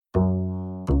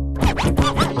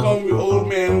old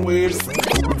man Wade.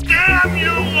 Damn you,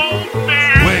 old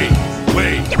man! Wait.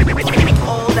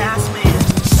 Old ass man.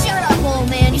 Shut up, old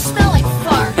man. You smell like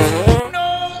fart.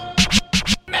 No!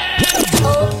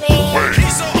 Old man.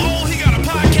 He's so old, he got a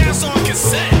podcast on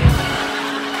cassette.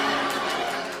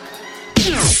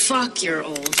 Fuck, you're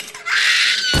old.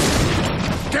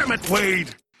 Damn it,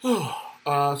 Wade.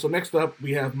 So next up,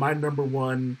 we have my number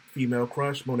one female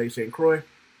crush, Monet St. Croix.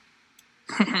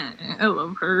 I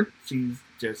love her. She's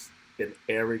just an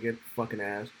arrogant fucking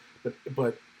ass.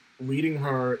 But reading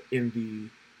her in the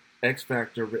X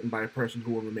Factor written by a person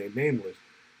who will remain nameless,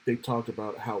 they talked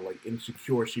about how like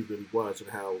insecure she really was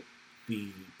and how the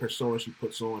persona she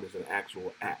puts on is an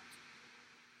actual act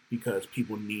because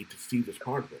people need to see this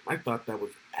part of it. I thought that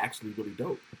was actually really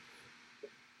dope.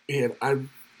 And I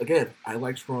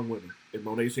like strong women. And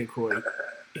Monet St. Croix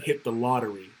hit the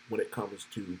lottery when it comes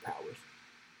to powers.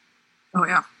 Oh,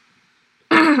 yeah.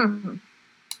 Do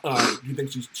you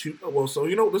think she's too... Well, so,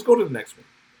 let's go to the next one.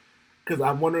 Because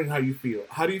I'm wondering how you feel.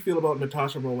 How do you feel about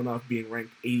Natasha Romanoff being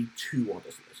ranked 82 on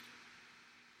this list?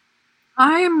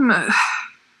 I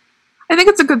think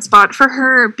it's a good spot for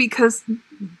her because,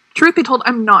 truth be told,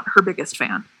 I'm not her biggest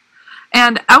fan.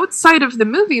 And outside of the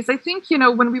movies, I think,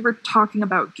 when we were talking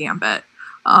about Gambit,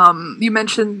 you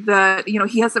mentioned that,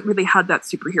 he hasn't really had that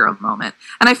superhero moment.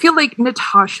 And I feel like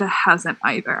Natasha hasn't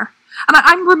either. And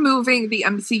I'm removing the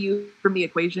MCU from the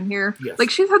equation here. Yes. Like,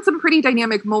 she's had some pretty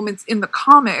dynamic moments in the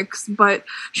comics, but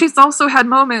she's also had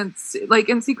moments, like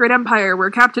in Secret Empire, where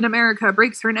Captain America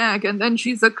breaks her neck, and then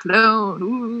she's a clone.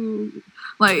 Ooh.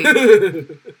 Like,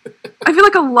 I feel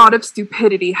like a lot of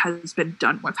stupidity has been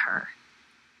done with her.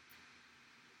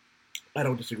 I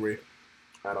don't disagree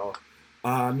at all.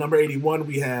 Number 81,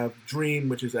 we have Dream,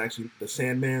 which is actually The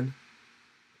Sandman.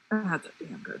 That's a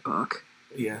damn good book.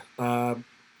 Yeah.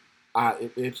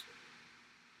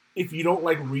 If you don't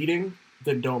like reading,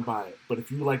 then don't buy it. But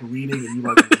if you like reading and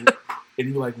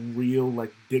you like real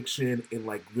like diction and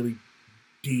like really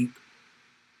deep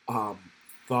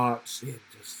thoughts and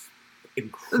just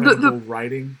incredible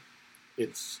writing,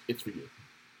 it's for you.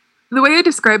 The way I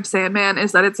describe Sandman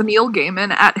is that it's a Neil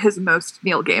Gaiman at his most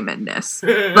Neil Gaiman-ness.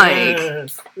 Like,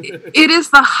 it is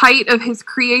the height of his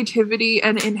creativity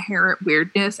and inherent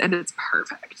weirdness, and it's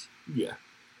perfect. Yeah.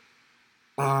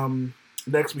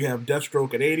 Next we have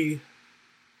Deathstroke at 80.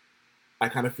 I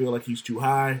kind of feel like he's too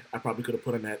high. I probably could have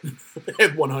put him at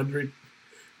 100.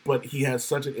 But he has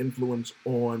such an influence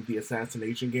on the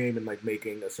assassination game and like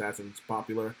making assassins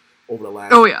popular over the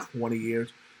last 20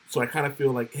 years. So I kind of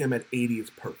feel like him at 80 is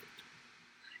perfect.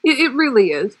 It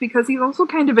really is, because he's also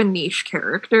kind of a niche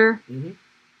character. Mm-hmm.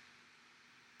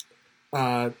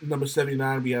 Number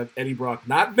 79, we have Eddie Brock.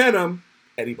 Not Venom,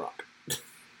 Eddie Brock.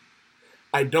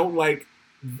 I didn't like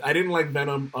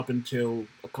Venom up until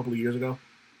a couple of years ago.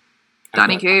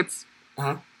 Donny Cates.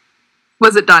 Huh?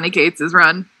 Was it Donny Cates'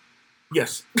 run?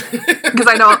 Yes. Because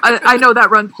I know that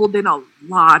run pulled in a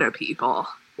lot of people.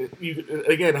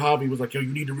 Again, Javi was like, yo,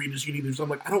 you need to read this, you need this. I'm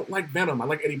like, I don't like Venom. I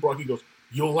like Eddie Brock. He goes,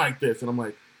 you'll like this. And I'm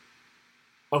like,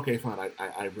 okay, fine.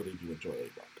 I really do enjoy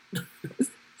Eddie Brock.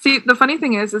 See, the funny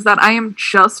thing is that I am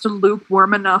just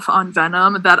lukewarm enough on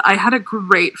Venom that I had a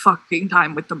great fucking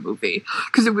time with the movie.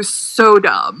 Because it was so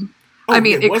dumb. Oh, I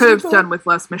mean, it could have dumb? done with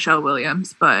less Michelle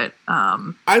Williams, but...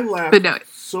 I laughed but no.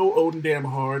 so Odin damn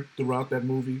hard throughout that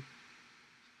movie.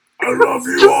 I love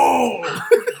you all!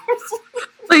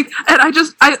 Like, and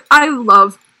I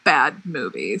love bad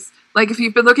movies. Like, if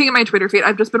you've been looking at my Twitter feed,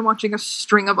 I've just been watching a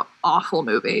string of awful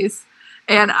movies.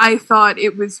 And I thought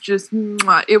it was just,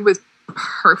 it was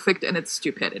perfect in its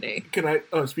stupidity.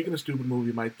 Speaking of stupid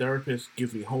movie, my therapist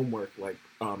gives me homework, like,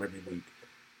 every week.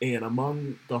 And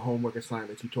among the homework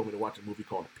assignments, he told me to watch a movie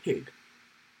called Pig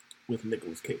with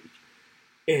Nicolas Cage.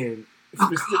 And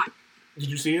did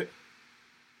you see it?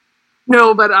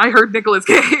 No, but I heard Nicolas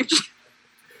Cage.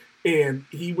 And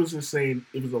he was just saying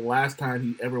it was the last time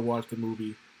he ever watched a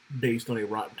movie based on a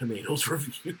Rotten Tomatoes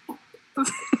review.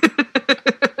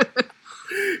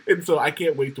 And so I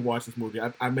can't wait to watch this movie.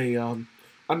 I may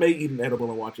eat an edible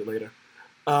and watch it later.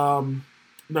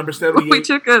 Number 78. We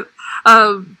took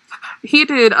he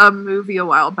did a movie a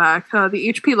while back, the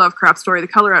H.P. Lovecraft story, The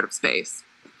Color Out of Space,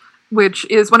 which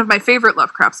is one of my favorite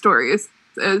Lovecraft stories.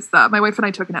 Is that my wife and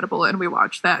I took an edible and we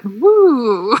watched that.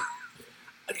 Woo!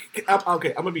 Okay,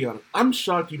 I'm gonna be honest. I'm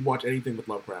shocked you'd watch anything with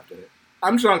Lovecraft in it.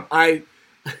 I'm shocked. I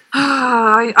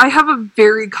have a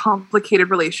very complicated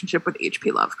relationship with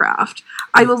H.P. Lovecraft.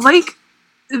 I like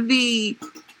the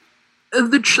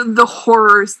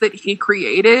horrors that he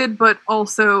created, but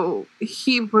also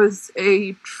he was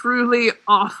a truly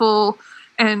awful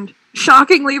and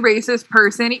shockingly racist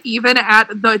person, even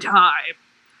at the time.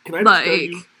 Can I just tell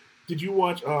you? Did you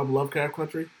watch Lovecraft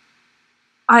Country?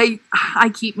 I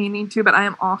keep meaning to, but I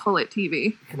am awful at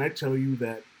TV. Can I tell you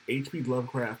that H.P.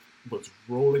 Lovecraft was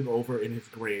rolling over in his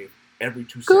grave every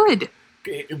 2 seconds?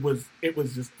 Good. It was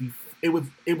just oh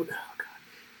God.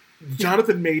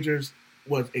 Jonathan Majors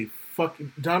was a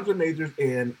fucking Jonathan Majors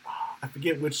and I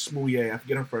forget which Smouye. I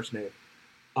forget her first name.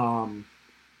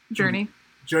 Journey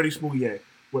Smouye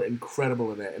were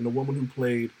incredible in that, and the woman who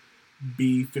played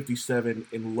B-57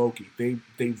 in Loki, they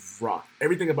rocked.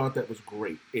 Everything about that was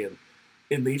great. And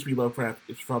H.P. Lovecraft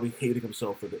is probably hating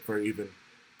himself for even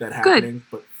that happening. Good.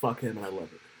 But fuck him, and I love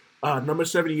it. Number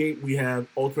 78, we have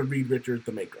Ultimate Reed Richards,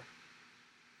 The Maker.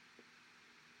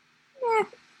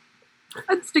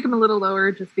 I'd stick him a little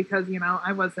lower just because,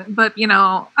 I wasn't. But,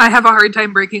 I have a hard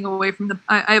time breaking away from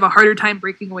I have a harder time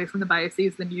breaking away from the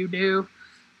biases than you do.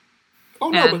 Oh,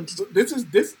 no, but this,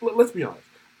 let's be honest.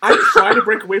 I try to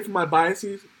break away from my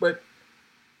biases, but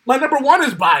my number one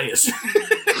is bias.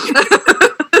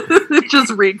 It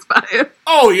just reeks bias.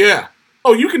 Oh, yeah.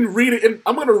 Oh, you can read it.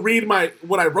 I'm going to read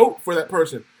what I wrote for that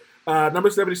person. Number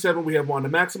 77, we have Wanda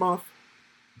Maximoff.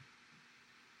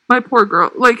 My poor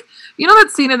girl. Like, that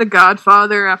scene in The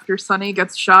Godfather after Sonny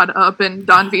gets shot up and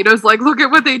Don Vito's like, look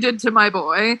at what they did to my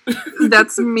boy.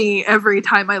 That's me every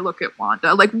time I look at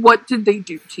Wanda. Like, what did they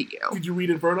do to you? Did you read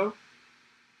Inferno?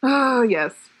 Oh,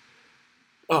 yes.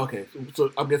 Oh, okay.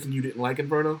 So I'm guessing you didn't like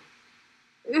Inferno?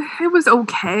 It was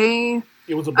okay.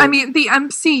 It was I mean, the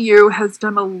MCU has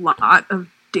done a lot of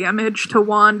damage to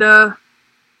Wanda.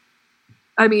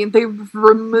 I mean, they've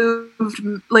removed,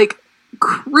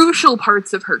 crucial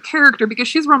parts of her character because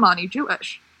she's Romani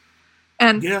Jewish.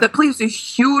 And that plays a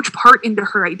huge part into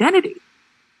her identity.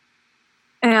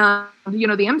 And, the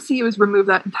MCU has removed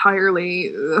that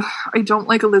entirely. I don't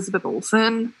like Elizabeth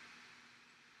Olsen.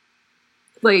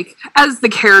 As the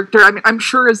character, I mean, I'm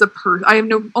sure as a person, I have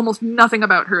almost nothing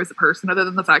about her as a person other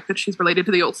than the fact that she's related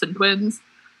to the Olsen twins.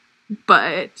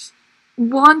 But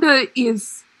Wanda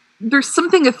there's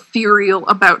something ethereal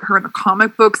about her in the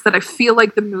comic books that I feel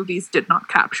like the movies did not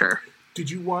capture.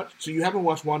 Did you watch, so you haven't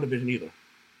watched WandaVision either?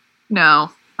 No,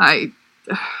 Alright,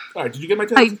 did you get my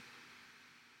text?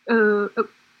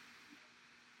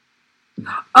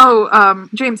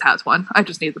 James has one. I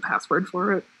just need the password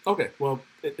for it. Okay, well,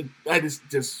 I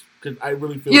just because I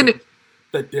really feel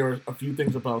that there are a few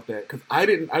things about that because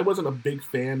I wasn't a big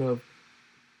fan of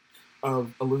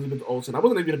Elizabeth Olsen. I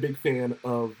wasn't even a big fan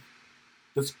of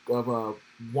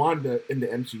Wanda in the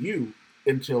MCU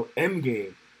until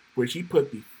Endgame, where she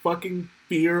put the fucking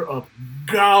fear of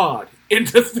God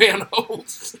into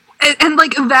Thanos. And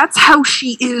that's how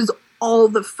she is all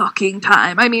the fucking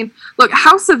time. I mean, look,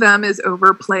 House of M is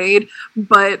overplayed,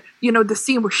 but, the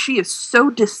scene where she is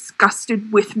so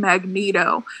disgusted with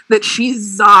Magneto that she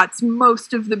zots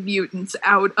most of the mutants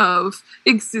out of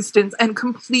existence and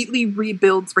completely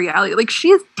rebuilds reality. She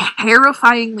is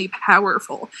terrifyingly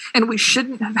powerful, and we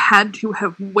shouldn't have had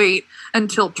to wait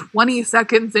until 20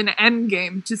 seconds in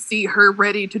Endgame to see her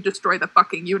ready to destroy the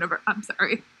fucking universe. I'm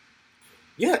sorry.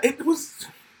 Yeah, it was...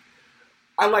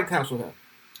 I liked House of M.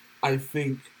 I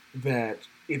think that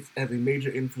it has a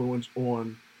major influence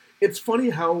on... It's funny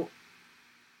how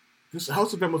this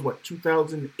House of M was,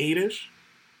 2008-ish?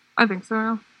 I think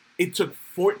so. It took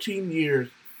 14 years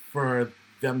for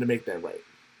them to make that right.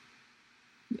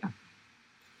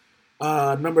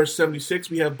 Yeah. Number 76,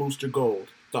 we have Booster Gold.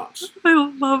 Thoughts?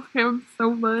 I love him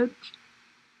so much.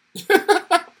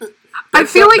 I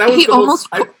feel like he almost...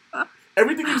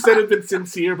 everything you said has been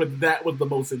sincere, but that was the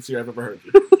most sincere I've ever heard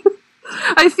you.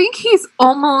 I think he's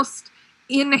almost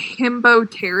in himbo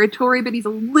territory, but he's a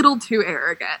little too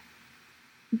arrogant.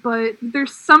 But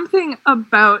there's something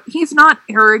about... He's not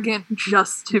arrogant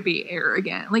just to be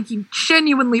arrogant. He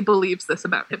genuinely believes this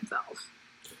about himself.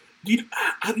 You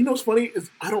know what's funny? Is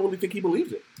I don't really think he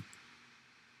believes it.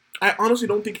 I honestly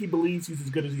don't think he believes he's as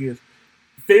good as he is.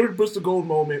 Favorite Booster Gold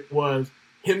moment was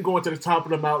him going to the top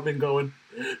of the mountain and going,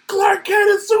 Clark Kent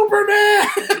is Superman!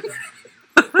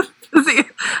 See,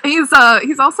 he's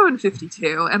also in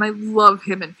 52, and I love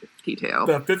him in 52.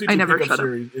 The 52 pickup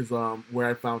series is where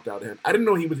I found out him. I didn't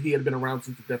know he had been around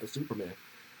since the death of Superman.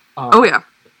 Yeah.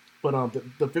 But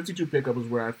the 52 pickup is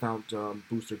where I found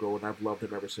Booster Gold, and I've loved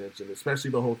him ever since. And especially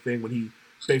the whole thing when he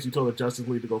basically told the Justice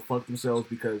League to go fuck themselves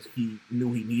because he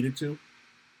knew he needed to.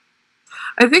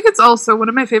 I think it's also one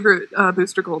of my favorite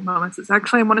Booster Gold moments. It's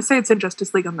actually, I want to say it's in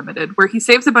Justice League Unlimited, where he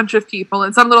saves a bunch of people,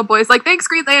 and some little boy's like, thanks,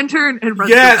 Green Lantern, and runs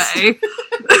away.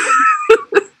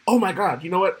 Oh my god, you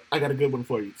know what? I got a good one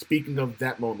for you. Speaking of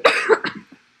that moment,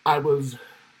 I was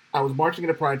marching in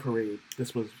a Pride Parade.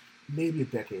 This was maybe a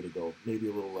decade ago, maybe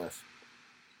a little less.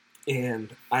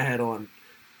 And I had on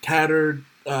tattered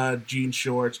jean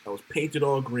shorts. I was painted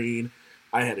all green.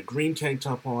 I had a green tank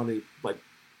top on. It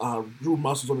drew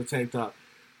muscles on the tank top.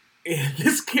 And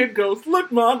this kid goes,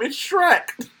 "Look, Mom, it's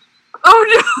Shrek." Oh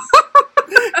no!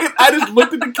 And I just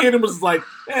looked at the kid and was like,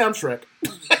 "Hey, I'm Shrek,"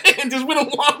 and just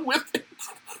went along with it.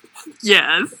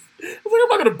 Yes. I was like, I'm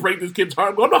not gonna break this kid's heart.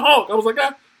 I'm going to Hulk. I was like,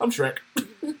 I'm Shrek.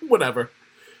 Whatever.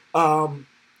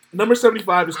 Number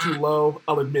 75 is too low.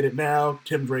 I'll admit it now.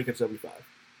 Tim Drake at 75.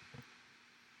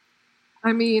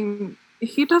 I mean,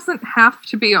 he doesn't have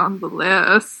to be on the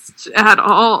list at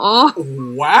all.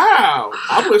 Wow.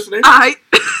 I'm listening.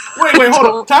 Wait, Wait, hold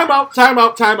on. Time out.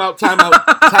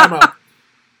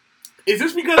 Is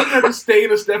this because he had to stay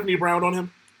in a Stephanie Brown on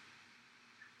him?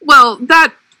 Well,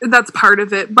 that's part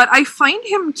of it, but I find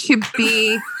him to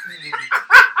be...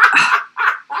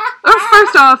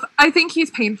 First off, I think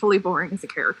he's painfully boring as a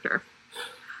character.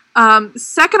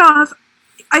 Second off,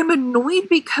 I'm annoyed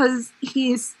because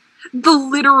he's the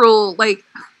literal,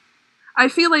 I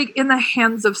feel like in the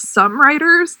hands of some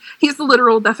writers, he's the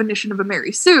literal definition of a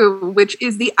Mary Sue, which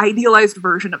is the idealized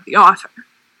version of the author.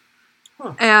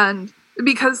 Huh. And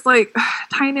because,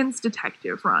 Tynan's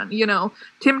detective run,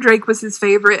 Tim Drake was his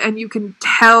favorite, and you can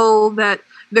tell that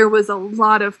there was a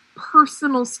lot of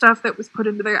personal stuff that was put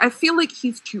into there. I feel like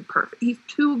he's too perfect. He's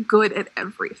too good at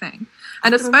everything.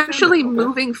 And especially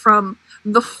moving from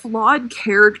the flawed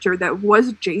character that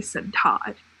was Jason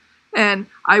Todd. And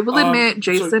I will admit,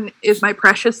 Jason is my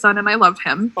precious son, and I love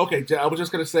him. Okay, I was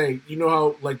just gonna say, you know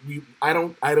how I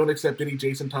don't accept any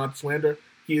Jason Todd slander.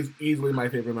 He is easily my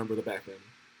favorite member of the Batman.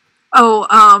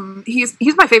 Oh, he's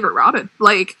my favorite Robin.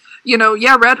 Red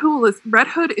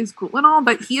Hood is cool and all,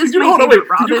 but he is my favorite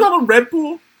Robin. Did you call him Red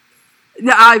Pool?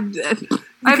 Yeah,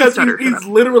 because he's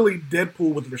literally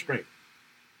Deadpool with restraint.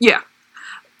 Yeah,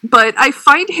 but I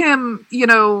find him,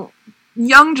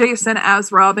 young Jason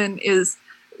as Robin is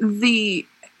the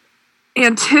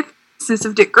antithesis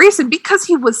of Dick Grayson because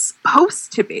he was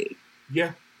supposed to be.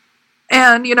 Yeah.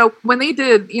 And, when they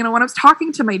did, when I was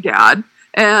talking to my dad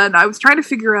and I was trying to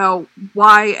figure out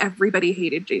why everybody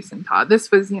hated Jason Todd, this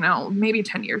was, maybe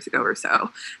 10 years ago or so.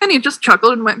 And he just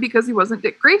chuckled and went because he wasn't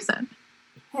Dick Grayson.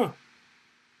 Huh.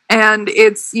 And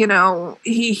it's,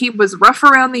 he was rough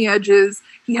around the edges.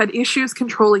 He had issues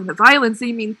controlling the violence.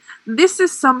 I mean, this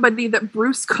is somebody that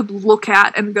Bruce could look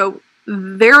at and go,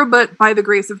 there, but by the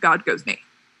grace of God goes me,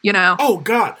 Oh,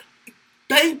 God.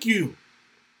 Thank you.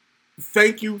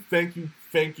 Thank you.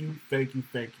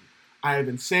 I have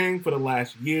been saying for the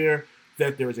last year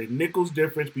that there is a nickel's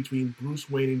difference between Bruce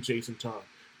Wayne and Jason Todd.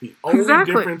 The only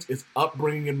difference is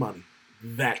upbringing and money.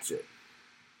 That's it.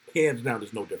 Hands down,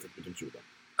 there's no difference between two of them.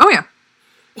 Oh, yeah.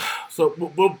 So,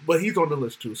 but he's on the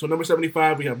list, too. So, number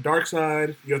 75, we have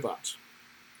Darkseid. Your thoughts?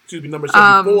 Excuse me, number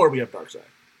 74, we have Darkseid.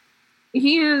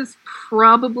 He is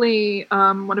probably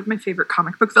one of my favorite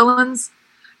comic book villains,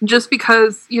 just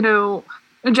because,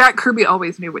 Jack Kirby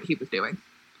always knew what he was doing.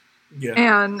 Yeah.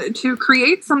 And to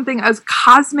create something as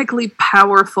cosmically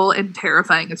powerful and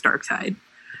terrifying as Darkseid.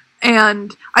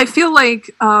 And I feel like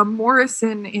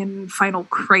Morrison in Final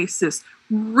Crisis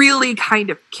really kind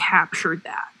of captured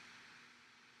that.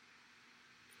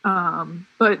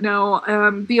 But no,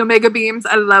 the Omega Beams,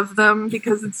 I love them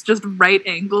because it's just right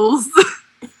angles.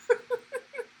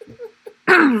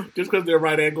 Just because they're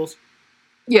right angles?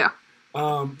 Yeah.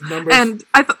 Numbers. And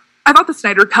I thought the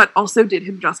Snyder Cut also did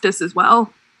him justice as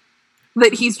well.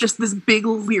 That he's just this big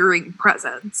leering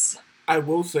presence. I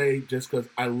will say, just because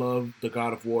I love the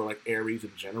God of War, like Ares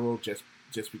in general, just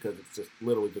because it's just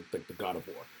literally the God of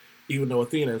War. Even though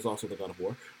Athena is also the God of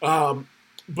War.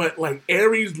 But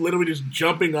Ares literally just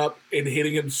jumping up and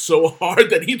hitting him so hard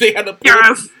that they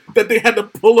had to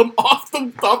pull him off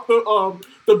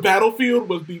the battlefield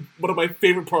was one of my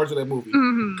favorite parts of that movie.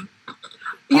 Mm-hmm.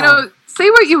 Say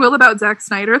what you will about Zack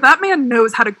Snyder, that man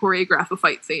knows how to choreograph a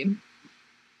fight scene.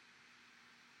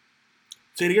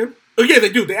 Say it again? Oh yeah, they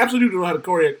do. They absolutely do know how to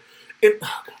choreograph.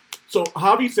 So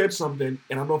Javi said something, and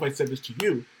I don't know if I said this to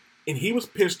you, and he was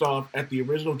pissed off at the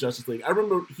original Justice League. I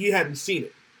remember he hadn't seen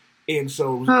it. And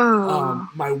so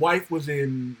my wife was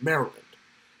in Maryland.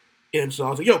 And so I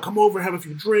was like, yo, come over, have a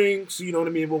few drinks, you know what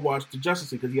I mean? We'll watch the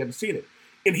Justice League because he hadn't seen it.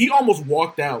 And he almost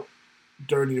walked out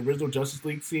during the original Justice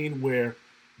League scene where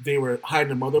they were hiding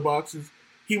the mother boxes.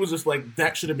 He was just like,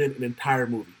 that should have been an entire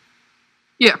movie.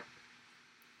 Yeah.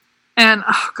 And,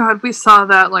 oh God, we saw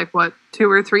that,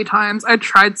 2 or 3 times. I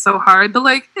tried so hard.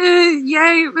 Yay,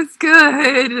 it was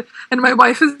good. And my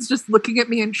wife is just looking at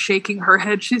me and shaking her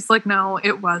head. She's like, no,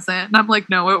 it wasn't. And I'm like,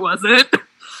 no, it wasn't.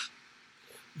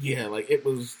 Yeah, it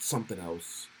was something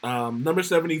else. Number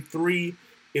 73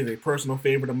 is a personal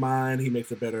favorite of mine. He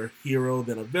makes a better hero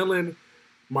than a villain.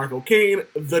 Marco Kane,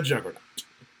 the Juggernaut.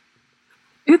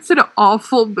 It's an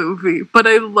awful movie, but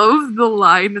I love the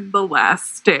line in The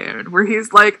Last Stand where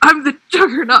he's like, "I'm the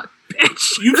Juggernaut,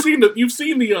 bitch." You've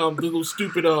seen the little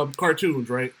stupid cartoons,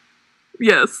 right?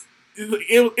 Yes.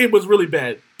 It was really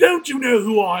bad. Don't you know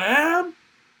who I am?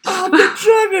 I'm the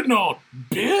Juggernaut,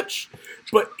 bitch.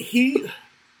 But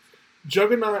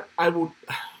Juggernaut,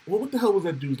 what the hell was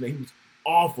that dude's name? He was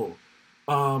awful.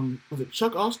 Was it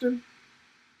Chuck Austin?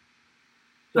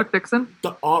 Chuck Dixon?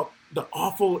 The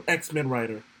awful X-Men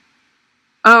writer.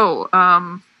 Oh,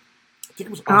 I think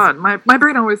it was God, my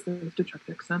brain always goes to Chuck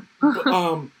Dixon.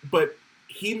 but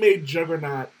he made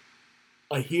Juggernaut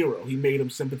a hero. He made him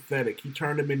sympathetic. He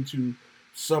turned him into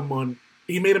someone.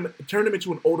 Turned him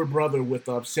into an older brother with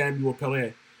Samuel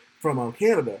Pelé from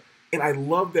Canada. And I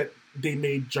love that they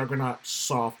made Juggernaut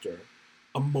softer,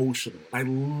 emotional. I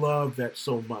love that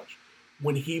so much.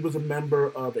 When he was a member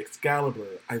of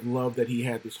Excalibur, I love that he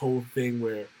had this whole thing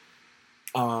where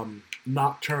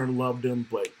Nocturne loved him,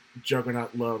 but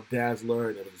Juggernaut loved Dazzler,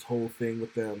 and there was this whole thing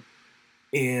with them.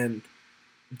 And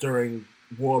during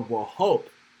World War Hulk,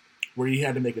 where he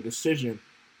had to make a decision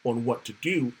on what to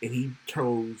do, and he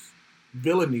chose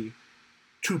villainy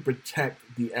to protect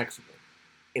the X-Men.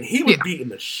 And he was beating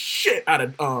the shit out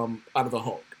of the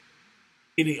Hulk.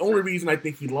 And the only reason I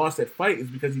think he lost that fight is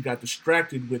because he got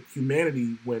distracted with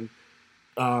humanity when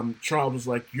Charles was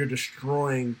like, "You're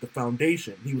destroying the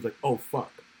Foundation." He was like, "Oh,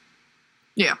 fuck."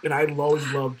 Yeah. And I always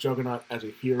loved Juggernaut as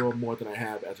a hero more than I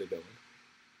have as a villain.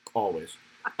 Always.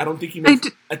 I don't think I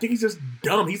think he's just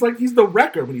dumb. He's the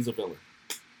Wrecker when he's a villain.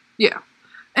 Yeah.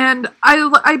 And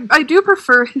I do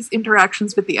prefer his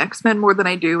interactions with the X-Men more than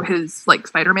I do his, like,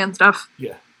 Spider-Man stuff.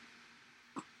 Yeah.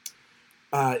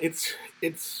 It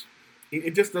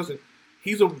just doesn't.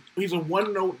 He's a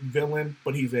one-note villain,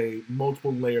 but he's a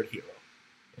multiple-layered hero.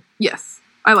 Yes,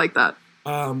 I like that.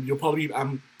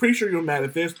 I'm pretty sure you're mad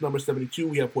at this. Number 72,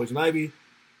 we have Poison Ivy.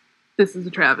 This is a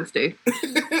travesty.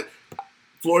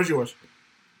 Floor is yours.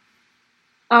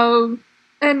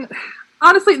 And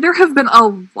honestly, there have been a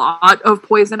lot of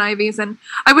Poison Ivies, and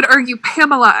I would argue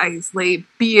Pamela Isley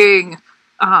being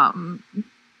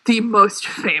the most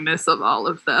famous of all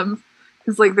of them.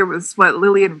 Because, like, there was,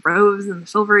 Lillian Rose in the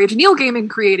Silver Age. Neil Gaiman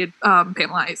created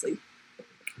Pamela Isley.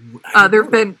 I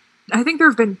think there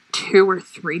have been 2 or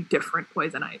 3 different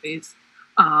Poison Ivies.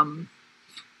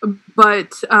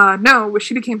 But no,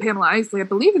 she became Pamela Isley, I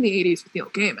believe, in the 80s with Neil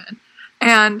Gaiman.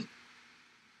 And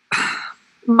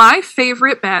my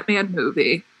favorite Batman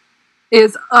movie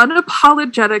is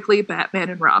unapologetically Batman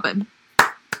and Robin.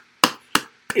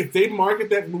 If they market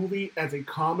that movie as a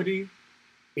comedy,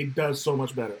 it does so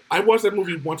much better. I watch that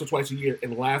movie once or twice a year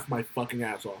and laugh my fucking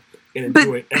ass off and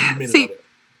enjoy every minute of it.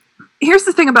 Here's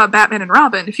the thing about Batman and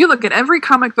Robin. If you look at every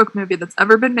comic book movie that's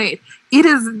ever been made, it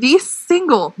is the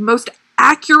single most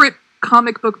accurate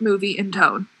comic book movie in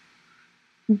tone.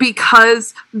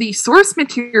 Because the source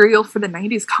material for the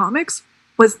 90s comics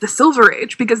was the Silver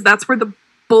Age, because that's where the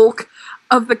bulk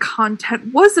of the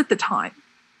content was at the time.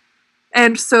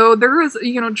 And so there was,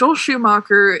 Joel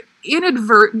Schumacher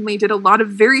inadvertently did a lot of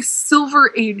very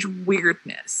Silver Age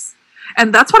weirdness.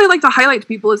 And that's what I like to highlight to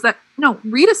people is that, no,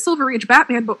 read a Silver Age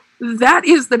Batman, but that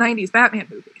is the 90s Batman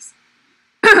movies.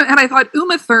 And I thought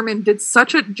Uma Thurman did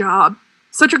such a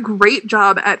great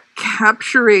job at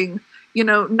capturing,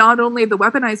 not only the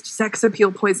weaponized sex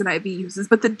appeal Poison Ivy uses,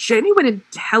 but the genuine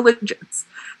intelligence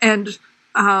and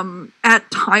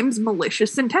at times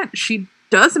malicious intent. She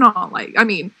does not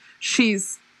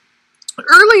she's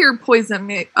earlier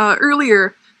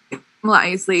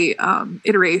Isley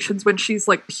iterations when she's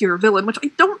like pure villain, which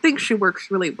I don't think she works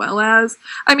really well as.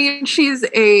 I mean, she's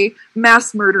a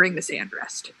mass murdering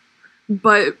misandrist.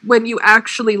 But when you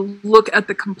actually look at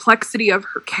the complexity of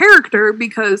her character,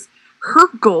 because her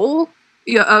goal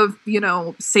of,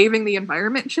 saving the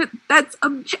environment and shit, that's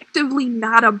objectively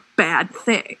not a bad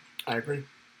thing. I agree.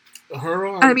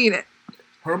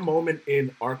 Her moment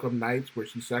in Arkham Knights where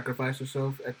she sacrificed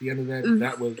herself at the end of that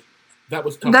was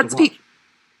tough to watch.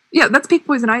 That's peak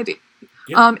Poison Ivy.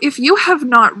 Yeah. If you have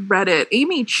not read it,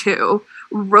 Amy Chu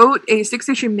wrote a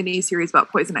 6-issue miniseries about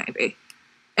Poison Ivy.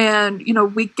 And,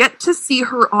 we get to see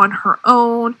her on her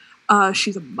own.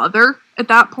 She's a mother at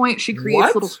that point. She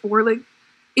creates little four-legged.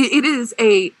 It is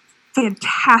a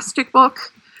fantastic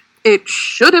book. It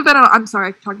should have been I'm sorry,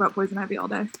 I could talk about Poison Ivy all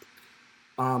day.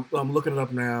 I'm looking it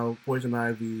up now. Poison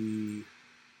Ivy,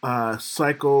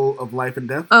 Cycle of Life and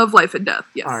Death. Of Life and Death,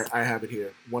 yes. All right, I have it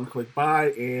here. One click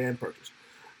buy and purchase.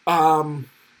 Don't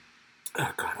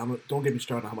get me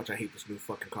started on how much I hate this new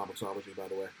fucking Comixology, by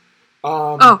the way.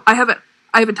 I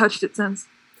haven't touched it since.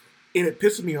 And it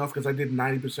pisses me off because I did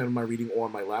 90% of my reading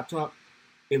on my laptop,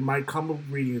 and my comic book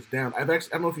reading is down. I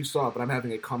don't know if you saw it, but I'm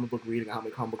having a comic book reading of how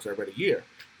many comic books I read a year,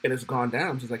 and it's gone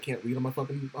down since I can't read on my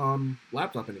fucking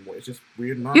laptop anymore. It's just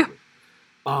weird and awkward.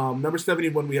 Yeah. Number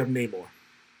 71, we have Namor.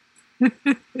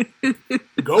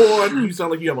 Go on. You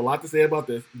sound like you have a lot to say about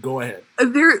this. Go ahead.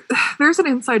 There's an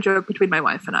inside joke between my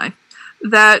wife and I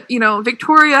that,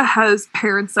 Victoria has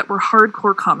parents that were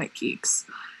hardcore comic geeks,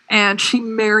 and she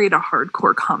married a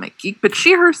hardcore comic geek, but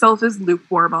she herself is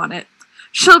lukewarm on it.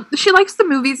 She likes the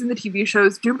movies and the TV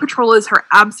shows. Doom Patrol is her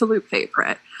absolute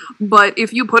favorite. But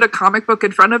if you put a comic book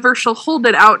in front of her, she'll hold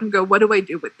it out and go, "What do I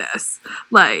do with this?"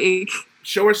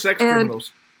 Show her sex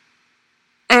criminals.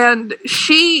 And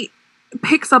she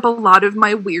picks up a lot of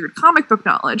my weird comic book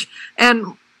knowledge.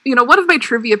 And, one of my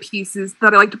trivia pieces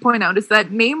that I like to point out is that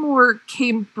Namor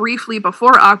came briefly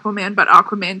before Aquaman, but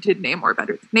Aquaman did Namor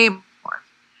better than Namor.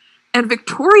 And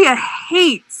Victoria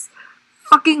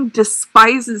fucking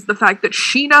despises the fact that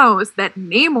she knows that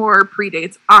Namor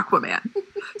predates Aquaman.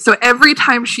 So every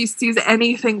time she sees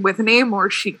anything with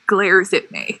Namor, she glares at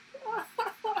me.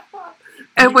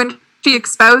 And when she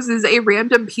espouses a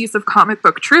random piece of comic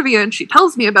book trivia and she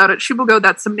tells me about it, she will go,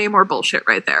 "That's some Namor bullshit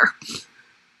right there."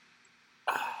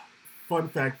 Fun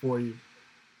fact for you.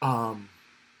 I'm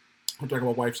talking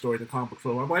about wife stories and comic books.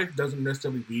 So my wife doesn't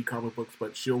necessarily read comic books,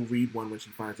 but she'll read one when she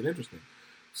finds it interesting.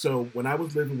 So when I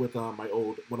was living with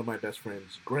one of my best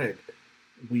friends, Greg,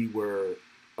 we were,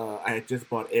 I had just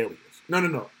bought Alias.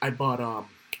 No. I bought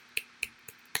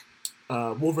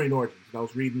Wolverine Origins. And I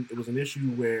was reading, it was an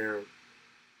issue where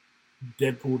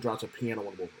Deadpool drops a piano on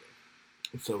Wolverine.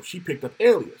 And so she picked up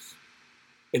Alias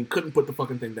and couldn't put the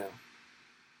fucking thing down.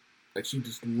 Like, she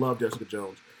just loved Jessica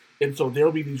Jones. And so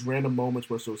there'll be these random moments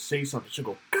where she'll say something. She'll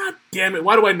go, "God damn it,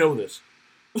 why do I know this?"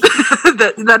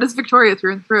 that is Victoria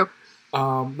through and through.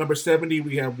 Number 70,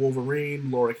 we have Wolverine,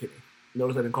 Laura Kinney.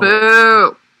 Notice I didn't call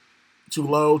her. Too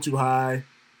low, too high.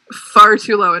 Far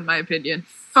too low, in my opinion.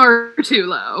 Far too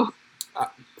low.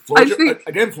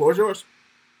 Floor's yours.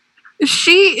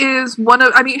 She is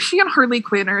she and Harley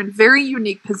Quinn are in very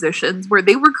unique positions where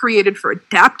they were created for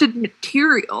adapted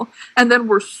material and then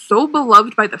were so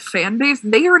beloved by the fan base,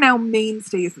 they are now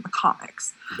mainstays in the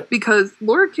comics. Yep. Because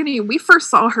Laura Kinney, we first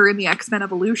saw her in the X-Men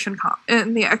Evolution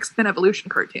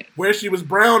cartoon. Where she was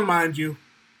brown, mind you.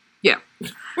 Yeah.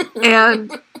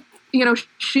 And,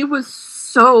 she was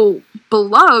so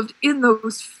beloved in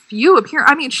those few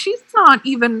appearances. She's not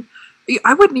even...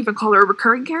 I wouldn't even call her a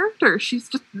recurring character. She's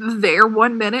just there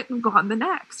 1 minute and gone the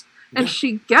next. And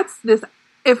she gets this.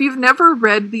 If you've never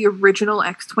read the original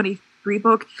X-23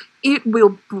 book, it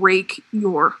will break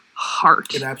your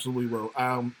heart. It absolutely will.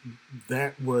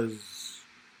 That was...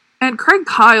 And Craig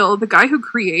Kyle, the guy who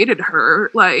created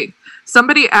her,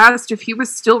 somebody asked if he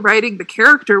was still writing the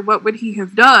character, what would he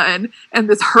have done? And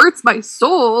this hurts my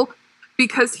soul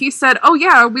because he said, "Oh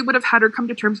yeah, we would have had her come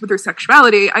to terms with her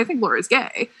sexuality. I think Laura's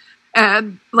gay."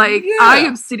 And I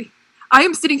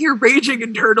am sitting here raging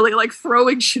internally,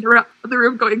 throwing shit around the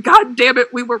room, going, "God damn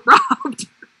it, we were robbed."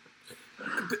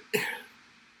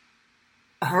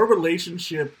 Her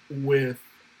relationship with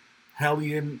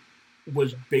Hellion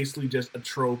was basically just a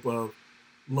trope of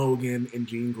Logan and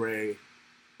Jean Grey.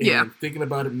 And thinking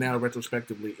about it now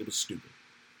retrospectively, it was stupid.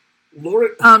 Laura,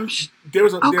 there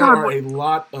are a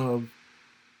lot of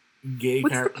gay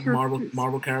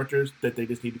Marvel characters that they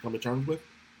just need to come to terms with.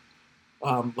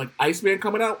 Iceman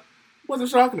coming out wasn't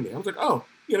shocking to me. I was like, "Oh,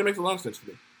 yeah, that makes a lot of sense to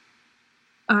me."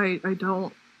 I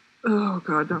don't. Oh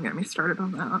God, don't get me started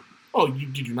on that. Oh,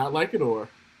 did you not like it, or?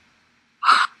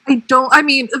 I don't.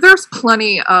 There's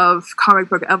plenty of comic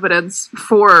book evidence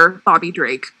for Bobby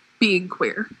Drake being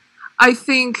queer. I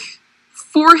think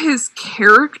for his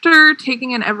character,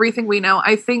 taking in everything we know,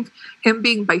 I think him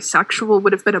being bisexual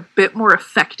would have been a bit more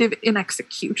effective in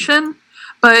execution.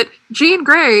 But Jean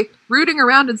Grey rooting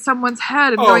around in someone's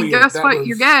head and going, "Guess what?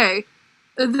 You're gay."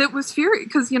 That was fury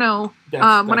because when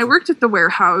I worked at the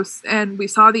warehouse and we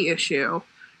saw the issue,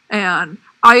 and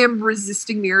I am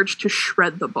resisting the urge to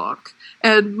shred the book.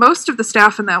 And most of the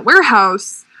staff in that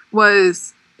warehouse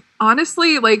was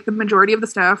honestly the majority of the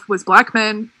staff was black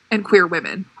men and queer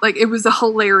women. It was a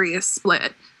hilarious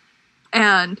split.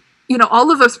 And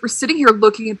all of us were sitting here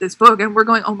looking at this book and we're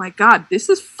going, "Oh my God, this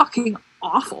is fucking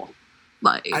awful."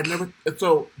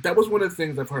 So that was one of the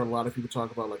things I've heard a lot of people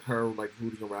talk about, her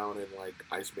rooting around in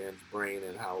Iceman's brain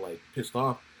and how pissed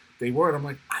off they were. And I'm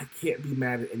like, I can't be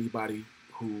mad at anybody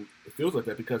who feels like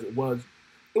that because it was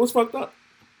fucked up.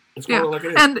 Let's call it like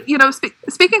it is. And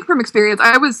speaking from experience,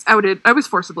 I was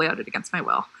forcibly outed against my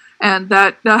will, and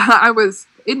that I was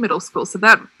in middle school, so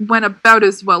that went about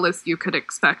as well as you could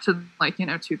expect in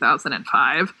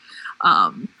 2005.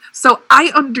 So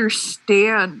I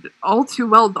understand all too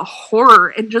well the horror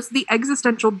and just the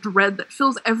existential dread that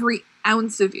fills every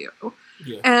ounce of you.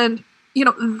 Yeah. And,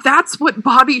 that's what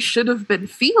Bobby should have been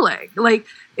feeling.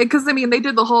 Because, they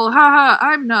did the whole, haha,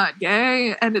 I'm not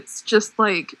gay. And it's just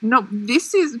no,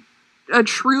 this is a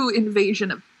true invasion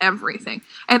of everything.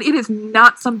 And it is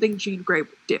not something Jean Grey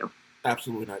would do.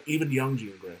 Absolutely not. Even young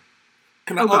Jean Grey.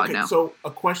 No. So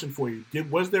a question for you.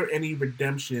 Was there any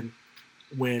redemption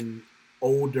when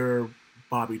older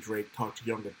Bobby Drake talked to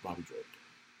younger Bobby Drake?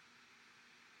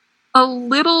 A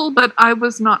little, but I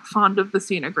was not fond of the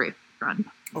Cena Grey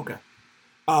run. Okay.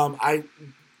 I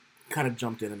kind of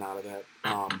jumped in and out of that.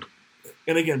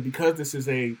 And again, because this is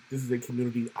a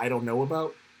community I don't know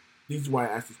about, this is why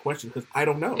I asked this question, because I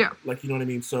don't know. Yeah. You know what I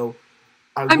mean? So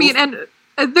and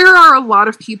there are a lot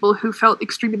of people who felt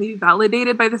extremely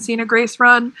validated by the Cena Grace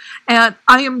run, and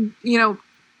I am,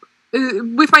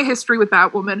 with my history with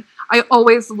Batwoman, I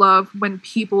always love when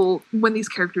these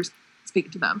characters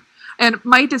speak to them. And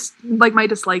my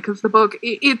dislike of the book,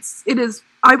 it is.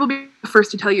 I will be the first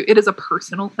to tell you, it is a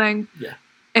personal thing. Yeah.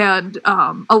 And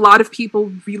a lot of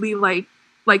people really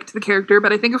liked the character,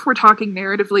 but I think if we're talking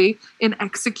narratively, in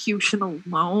execution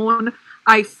alone,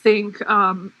 I think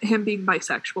him being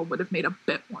bisexual would have made a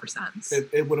bit more sense.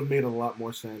 It would have made a lot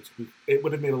more sense.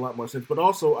 But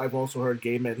also, I've also heard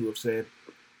gay men who have said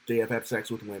they have had sex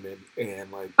with women and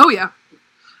Oh yeah,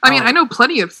 I know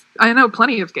plenty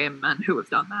of gay men who have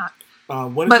done that.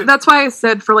 That's why I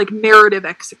said for narrative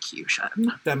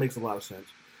execution. That makes a lot of sense.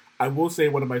 I will say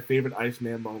one of my favorite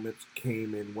Iceman moments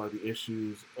came in one of the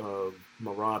issues of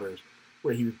Marauders,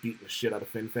 where he was beating the shit out of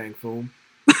Fin Fang Foom.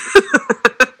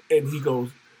 And he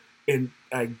goes, and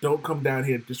I don't come down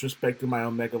here disrespecting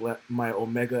my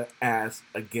Omega ass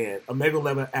again. Omega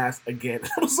 11 ass again.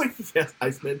 I was like, yes,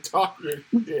 Iceman, talk your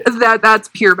shit. That's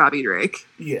pure Bobby Drake.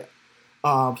 Yeah.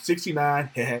 69,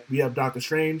 we have Doctor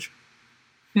Strange.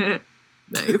 Nice.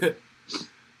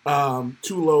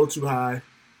 Too low, too high.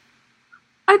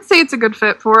 I'd say it's a good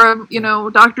fit for him.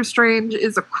 Doctor Strange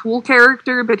is a cool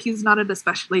character, but he's not an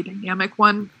especially dynamic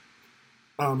one.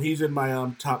 He's in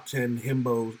my top 10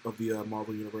 himbos of the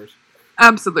Marvel Universe.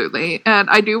 Absolutely. And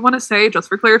I do want to say, just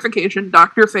for clarification,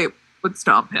 Dr. Fate would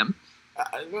stomp him.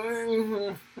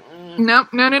 No.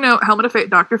 Helmet of Fate.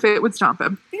 Dr. Fate would stomp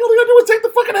him. All you gotta do is take the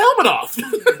fucking helmet off.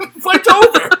 Fight's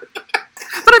over.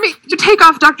 But to take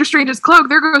off Doctor Strange's cloak,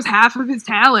 there goes half of his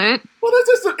talent. Well, that's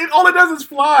just all it does is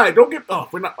fly. Don't get. Oh,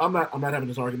 I'm not having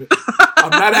this argument. I'm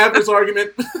not having this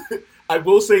argument. I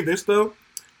will say this though: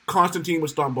 Constantine would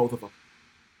stomp both of them.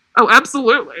 Oh,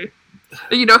 absolutely.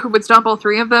 You know who would stomp all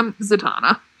three of them?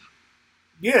 Zatanna.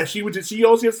 Yeah, she would. She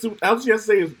also has to. All she has to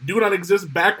say is, "Do not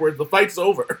exist backwards. The fight's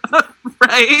over."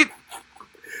 Right.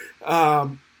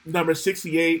 Number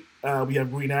 68, we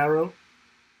have Green Arrow.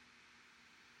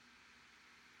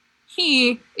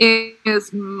 He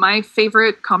is my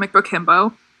favorite comic book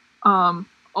himbo.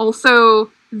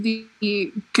 Also, the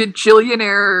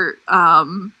gajillionaire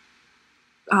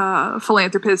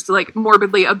philanthropist,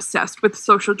 morbidly obsessed with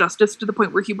social justice to the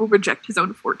point where he will reject his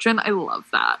own fortune. I love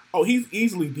that. Oh, he's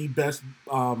easily the best,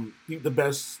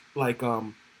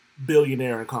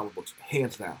 billionaire in comic books,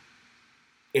 hands down.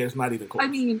 It's not even close.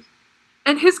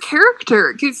 And his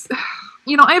character, he's...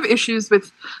 I have issues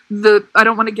with I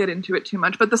don't want to get into it too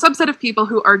much, but the subset of people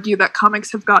who argue that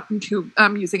comics have gotten too,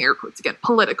 using air quotes again,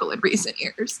 political in recent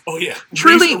years. Oh, yeah.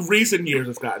 Truly, recent years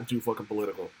it's gotten too fucking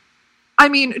political.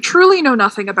 Truly know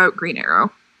nothing about Green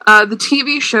Arrow. The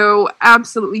TV show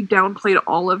absolutely downplayed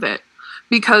all of it,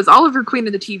 because Oliver Queen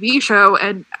in the TV show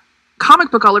and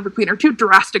comic book Oliver Queen are two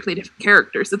drastically different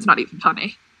characters. It's not even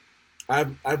funny.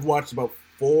 I've watched about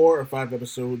 4 or 5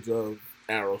 episodes of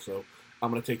Arrow, so I'm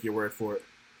going to take your word for it.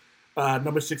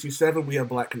 Number 67, we have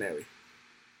Black Canary.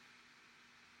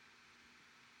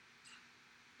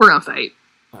 We're going to fight.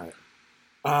 All right.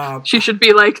 She should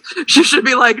be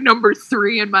number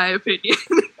 3 in my opinion.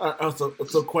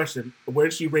 So question, where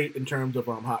does she rate in terms of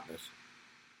hotness?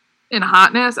 In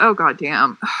hotness? Oh,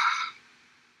 goddamn.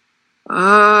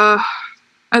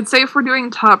 I'd say if we're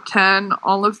doing top 10,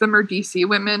 all of them are DC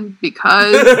women,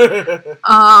 because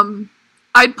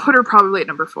I'd put her probably at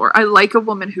number 4. I like a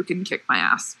woman who can kick my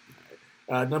ass.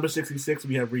 Right. Number 66,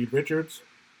 we have Reed Richards.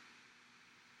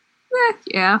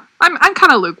 Yeah. I'm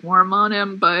kind of lukewarm on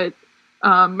him, but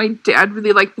my dad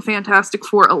really liked the Fantastic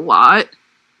Four a lot.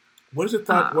 What is it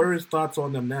thought? What are his thoughts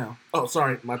on them now? Oh,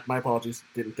 sorry, my apologies.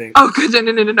 Didn't think. Oh, good.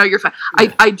 No, you're fine.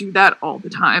 Yeah. I do that all the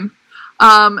time.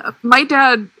 My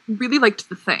dad really liked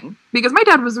The Thing because my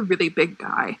dad was a really big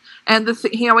guy, and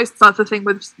he always thought The Thing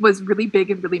was really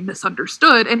big and really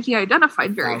misunderstood, and he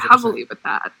identified very 100%. Heavily with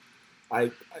that.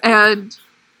 I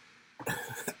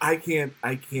can't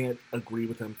agree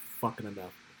with him fucking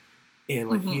enough. And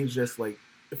like he's just like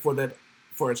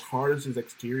for as hard as his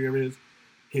exterior is,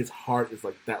 his heart is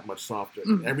like that much softer.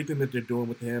 And everything that they're doing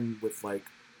with him, with like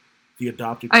the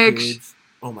adopted kids,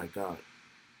 oh my god.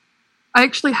 I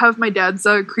actually have my dad's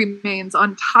cremains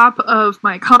on top of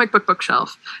my comic book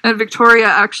bookshelf, and Victoria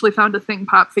actually found a Thing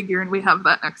pop figure, and we have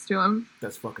that next to him.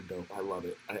 That's fucking dope. I love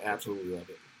it. I absolutely love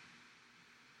it.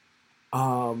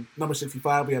 Number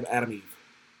 65, we have Adam Eve.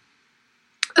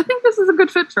 I think this is a good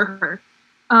fit for her.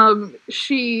 I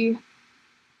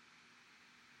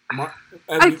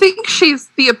think she's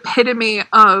the epitome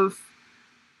of,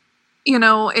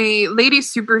 a lady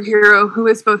superhero who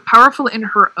is both powerful in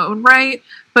her own right,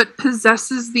 but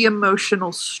possesses the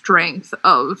emotional strength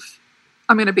of,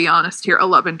 I'm going to be honest here, a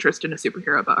love interest in a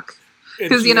superhero book.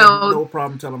 Because, no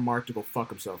problem telling Mark to go fuck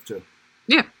himself, too.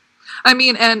 Yeah. I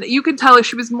mean, and you can tell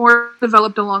she was more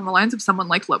developed along the lines of someone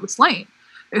like Lois Lane,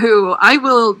 who I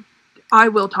will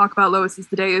talk about Lois as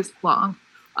the day is long.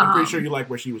 I'm pretty sure you like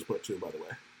where she was put, too, by the way.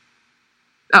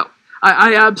 Oh,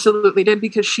 I absolutely did,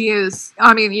 because she is,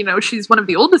 she's one of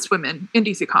the oldest women in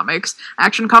DC Comics.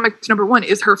 Action Comics #1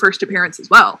 is her first appearance as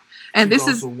well. And this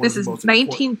is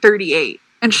 1938,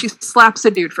 and she slaps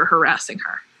a dude for harassing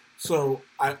her. So,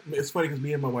 it's funny because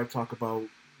me and my wife talk about,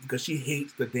 because she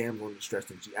hates the damsel in distress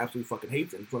thing. She absolutely fucking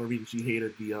hates it. And for one reason, she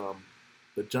hated the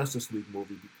Justice League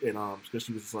movie, and because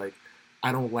she was just like,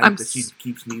 I don't like that she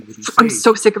keeps needing to be saved. I'm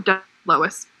so sick of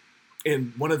Lois.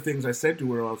 And one of the things I said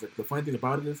to her, I was like, the funny thing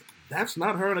about it is, that's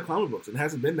not her in the comic books. It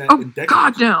hasn't been that in decades.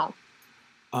 God,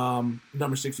 no.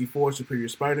 Number 64, Superior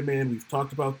Spider-Man. We've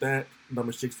talked about that.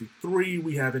 Number 63,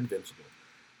 we have Invincible.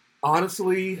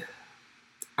 Honestly,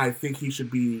 I think he should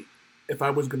be, if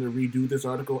I was going to redo this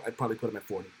article, I'd probably put him at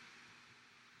 40.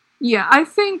 Yeah, I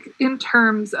think in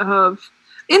terms of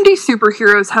indie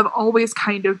superheroes have always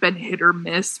kind of been hit or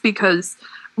miss, because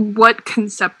what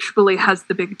conceptually has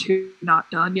the big two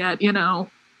not done yet,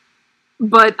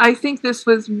 But I think this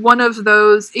was one of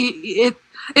those.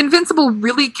 Invincible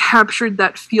really captured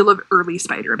that feel of early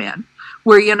Spider-Man,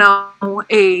 where,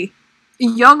 a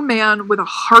young man with a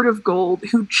heart of gold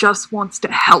who just wants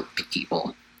to help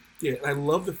people. Yeah, I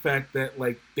love the fact that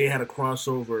they had a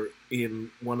crossover in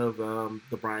one of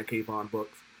the Brian K. Vaughan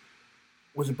books.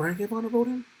 Was it Brian K. Vaughan who wrote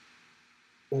him?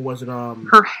 Or was it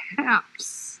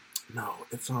Perhaps. No,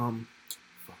 it's fuck,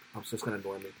 I'm just gonna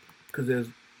annoy me because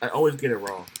I always get it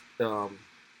wrong.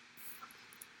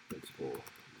 Principal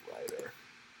writer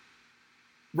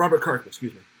Robert Kirkman,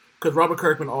 excuse me, because Robert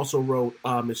Kirkman also wrote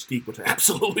Mystique, which I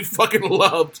absolutely fucking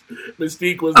loved.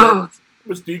 Mystique was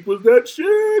that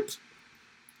shit.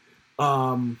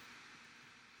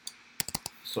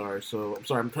 Sorry,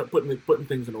 I'm putting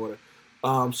things in order.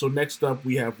 So next up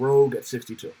we have Rogue at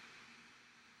 62.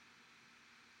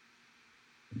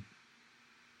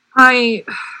 I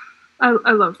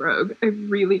love Rogue. I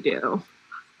really do.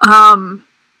 I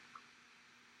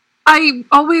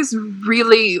always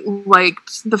really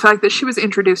liked the fact that she was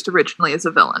introduced originally as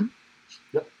a villain.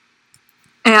 Yep.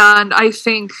 And I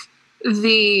think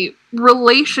the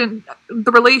relation,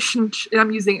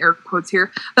 I'm using air quotes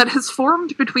here, that has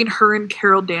formed between her and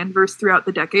Carol Danvers throughout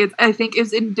the decades, I think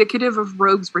is indicative of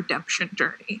Rogue's redemption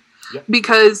journey. Yep.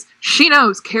 Because she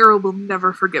knows Carol will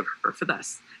never forgive her for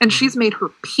this. And she's made her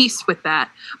peace with that.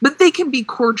 But they can be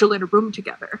cordial in a room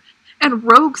together. And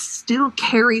Rogue still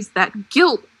carries that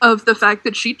guilt of the fact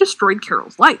that she destroyed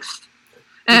Carol's life.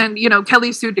 And,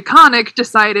 Kelly Sue DeConnick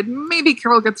decided maybe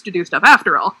Carol gets to do stuff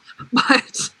after all.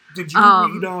 But did you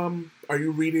read, are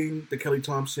you reading the Kelly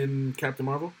Thompson Captain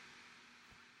Marvel?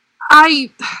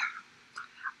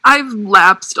 I've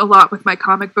lapsed a lot with my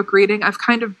comic book reading. I've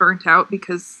kind of burnt out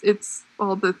because it's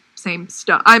all the same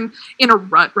stuff. I'm in a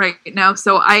rut right now,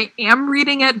 so I am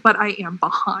reading it, but I am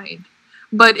behind.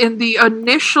 But in the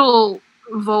initial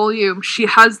volume, she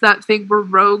has that thing where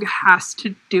Rogue has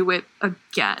to do it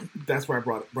again. That's why I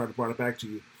brought it back to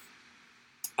you.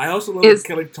 I also love that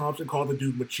Kelly Thompson called the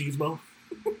dude machismo.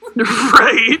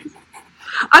 Right.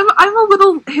 I'm a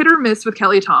little hit or miss with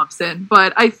Kelly Thompson,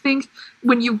 but I think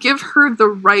when you give her the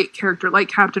right character, like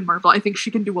Captain Marvel, I think she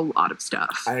can do a lot of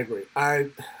stuff. I agree.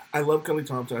 I love Kelly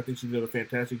Thompson. I think she did a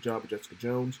fantastic job with Jessica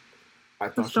Jones. I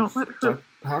thought don't let her.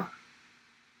 Huh?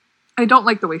 I don't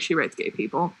like the way she writes gay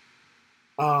people.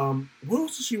 What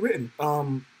else has she written?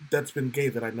 That's been gay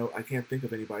that I know. I can't think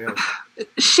of anybody else.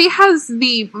 She has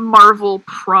the Marvel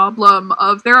problem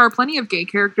of there are plenty of gay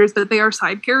characters, but they are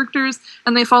side characters,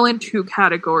 and they fall in two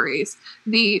categories: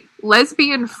 the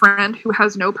lesbian friend who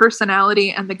has no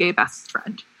personality, and the gay best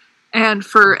friend. And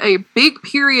for a big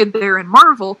period there in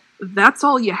Marvel, that's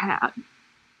all you had.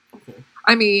 Okay.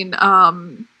 I mean,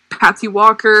 Patsy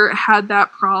Walker had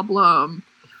that problem.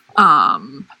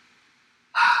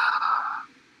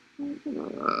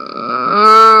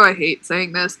 I hate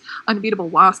saying this. Unbeatable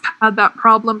Wasp had that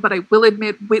problem, but I will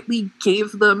admit Whitley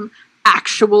gave them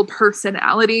actual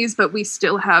personalities, but we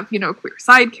still have, queer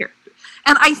side characters.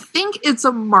 And I think it's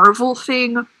a Marvel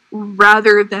thing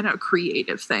rather than a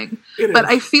creative thing. But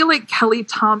I feel like Kelly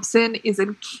Thompson is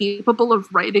incapable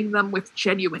of writing them with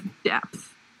genuine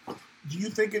depth. Do you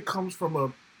think it comes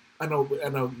from I know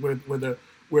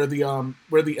where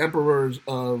the emperors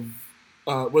of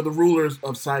we're the rulers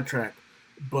of Sidetrack,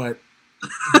 but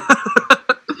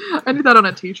I need that on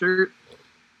a t-shirt.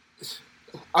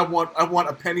 I want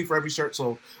a penny for every shirt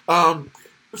sold. The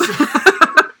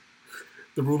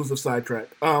rulers of Sidetrack.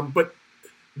 But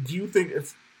do you think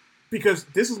it's because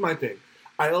this is my thing?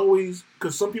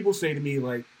 Because some people say to me,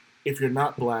 like, if you're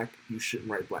not black, you shouldn't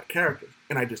write black characters,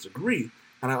 and I disagree.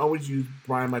 And I always use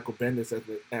Brian Michael Bendis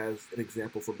as an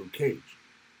example for Luke Cage.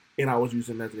 And I always use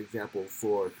him as an example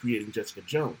for creating Jessica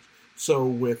Jones. So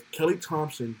with Kelly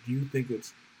Thompson, do you think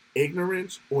it's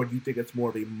ignorance, or do you think it's more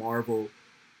of a Marvel,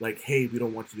 like, hey, we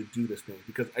don't want you to do this thing?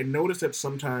 Because I notice that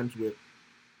sometimes with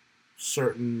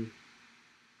certain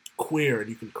queer, and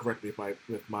you can correct me if I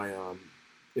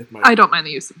don't mind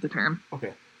the use of the term.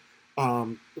 Okay.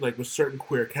 Like with certain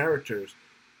queer characters,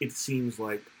 it seems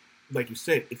like you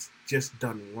said, it's just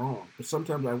done wrong. But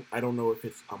sometimes I don't know if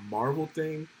it's a Marvel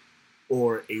thing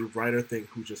or a writer thing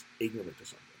who's just ignorant to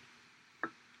something.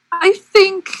 I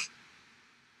think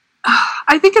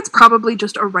it's probably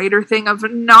just a writer thing of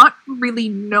not really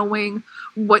knowing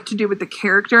what to do with the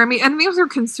character. I mean, and these are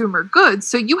consumer goods,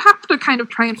 so you have to kind of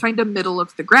try and find a middle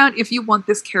of the ground if you want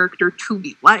this character to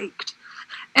be liked.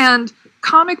 And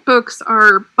comic books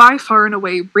are by far and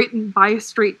away written by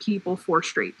straight people for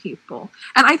straight people.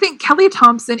 And I think Kelly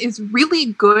Thompson is really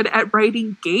good at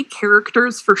writing gay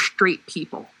characters for straight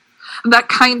people. That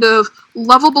kind of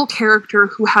lovable character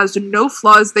who has no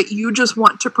flaws that you just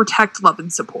want to protect, love,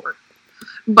 and support.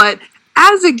 But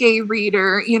as a gay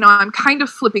reader, I'm kind of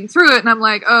flipping through it and I'm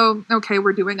like, oh, okay,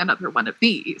 we're doing another one of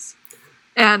these.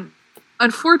 And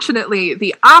unfortunately,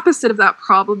 the opposite of that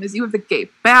problem is you have the gay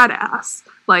badass.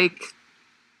 Like,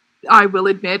 I will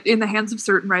admit, in the hands of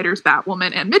certain writers,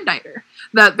 Batwoman and Midnighter,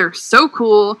 that they're so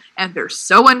cool and they're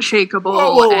so unshakable.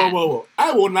 Whoa.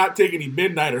 I will not take any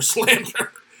Midnighter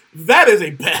slander. That is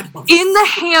a bad one. In the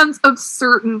hands of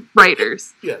certain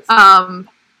writers. Yes.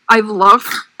 I love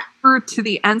her to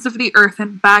the ends of the earth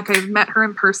and back. I've met her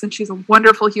in person. She's a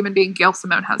wonderful human being. Gail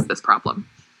Simone has this problem.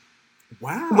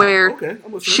 Wow. Where okay.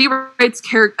 she writes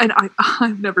character, and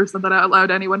I've never said that out loud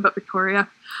to anyone but Victoria,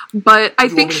 but I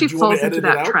think she falls into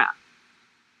that trap.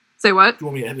 Say what? Do you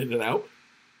want me to edit it out?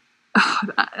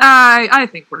 I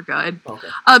think we're good. Okay.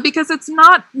 Because it's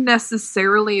not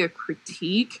necessarily a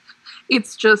critique.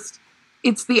 It's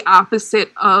the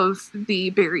opposite of the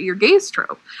bury your gays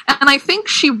trope. And I think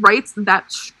she writes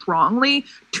that strongly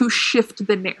to shift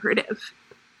the narrative.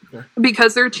 Okay.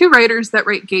 Because there are two writers that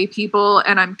write gay people,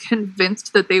 and I'm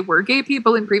convinced that they were gay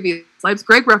people in previous lives,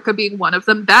 Greg Rucka being one of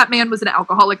them. That man was an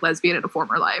alcoholic lesbian in a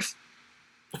former life.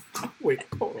 Wait,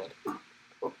 hold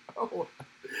on.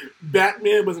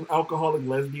 Batman was an alcoholic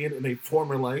lesbian in a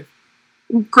former life?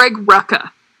 Greg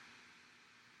Rucka.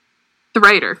 The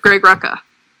writer, Greg Rucka.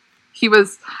 He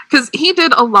was, because he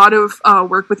did a lot of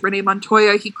work with Renee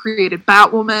Montoya. He created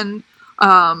Batwoman.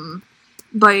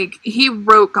 He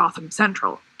wrote Gotham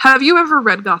Central. Have you ever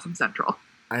read Gotham Central?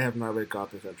 I have not read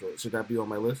Gotham Central. Should that be on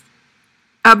my list?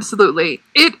 Absolutely.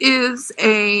 It is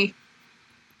it's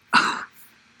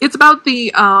about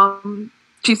the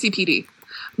GCPD.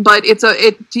 But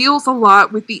it deals a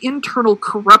lot with the internal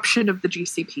corruption of the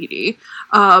GCPD,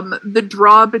 the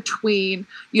draw between,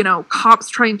 cops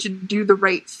trying to do the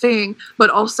right thing, but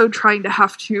also trying to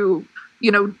have to,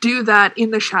 do that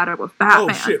in the shadow of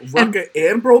Batman. Oh, shit. Rucka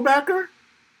and Brobacker?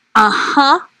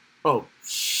 Uh-huh. Oh,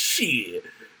 shit.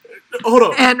 Hold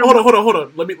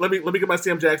on. Let me get my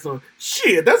Sam Jackson on.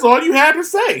 Shit, that's all you had to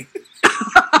say.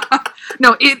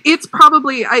 No, it's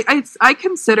probably, I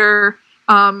consider...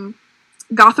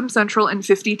 Gotham Central and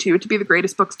 52 to be the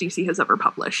greatest books DC has ever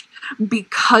published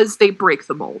because they break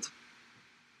the mold.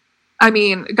 I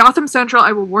mean, Gotham Central,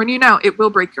 I will warn you now, it will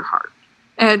break your heart.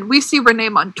 And we see Renee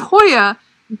Montoya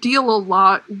deal a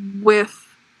lot with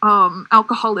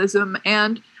alcoholism,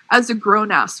 and as a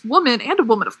grown-ass woman and a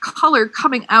woman of color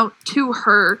coming out to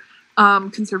her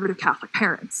conservative Catholic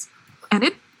parents. And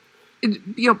it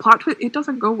plot twist, it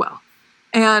doesn't go well.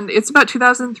 And it's about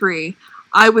 2003.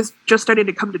 I was just starting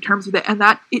to come to terms with it, and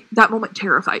that moment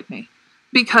terrified me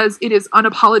because it is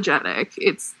unapologetic.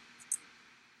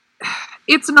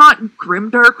 It's not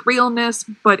grimdark realness,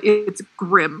 but it's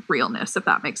grim realness, if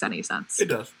that makes any sense. It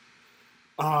does.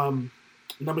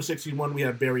 Number 61, we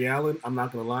have Barry Allen. I'm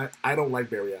not gonna lie, I don't like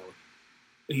Barry Allen.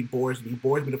 He bores me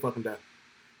to fucking death.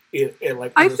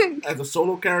 As a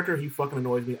solo character, he fucking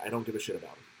annoys me. I don't give a shit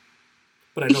about him.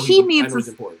 But I know he's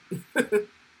important.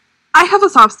 I have a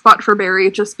soft spot for Barry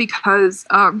just because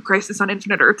Crisis on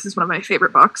Infinite Earths is one of my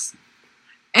favorite books.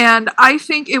 And I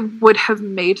think it would have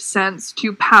made sense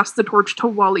to pass the torch to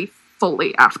Wally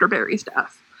fully after Barry's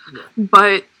death. Yeah.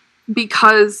 But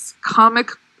because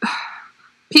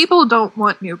people don't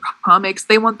want new comics,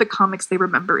 they want the comics they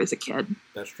remember as a kid.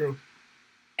 That's true.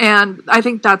 And I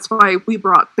think that's why we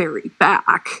brought Barry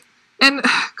back. And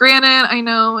granted, I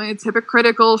know it's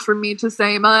hypocritical for me to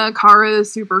say Kara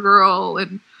is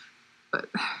Supergirl, but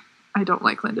I don't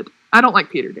like Linda. I don't like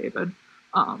Peter David.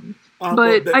 But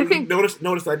I think notice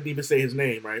I didn't even say his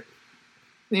name, right?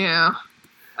 Yeah,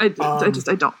 I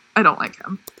don't like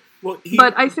him. Well,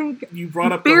 but I think you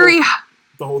brought up Barry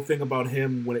the whole thing about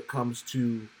him when it comes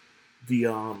to the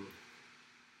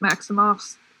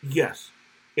Maximoffs. Yes.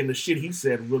 And the shit he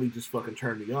said really just fucking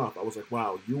turned me off. I was like,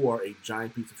 wow, you are a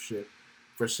giant piece of shit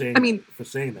for saying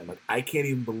that. Like, I can't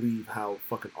even believe how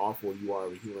fucking awful you are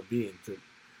as a human being.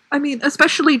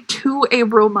 Especially to a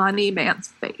Romani man's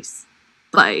face.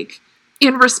 Like,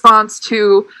 in response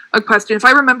to a question. If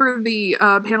I remember the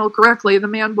panel correctly, the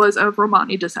man was of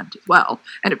Romani descent as well.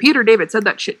 And Peter David said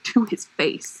that shit to his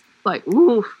face. Like,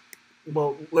 ooh.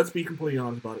 Well, let's be completely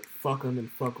honest about it. Fuck him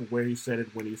and fuck where he said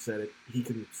it, when he said it. He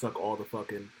can suck all the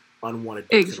fucking unwanted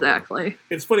dicks. Exactly.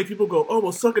 It's funny, people go, oh,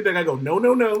 well, suck a dick. I go, no.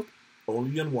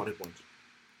 Only the unwanted ones.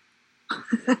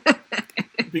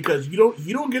 Because you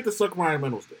don't get to suck Ryan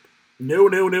Reynolds' dick. No.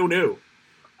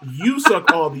 You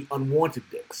suck all the unwanted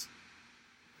dicks.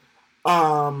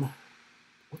 What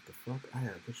the fuck? I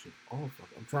have this shit all fuck.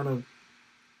 I'm trying to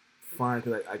find,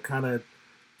 because I kind of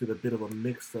did a bit of a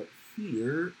mix-up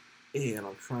here. And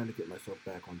I'm trying to get myself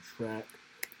back on track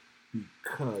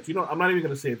because, I'm not even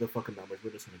going to say the fucking numbers.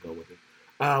 We're just going to go with it.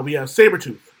 We have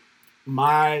Sabretooth.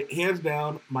 Hands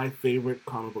down, my favorite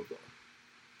comic book villain.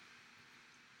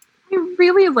 I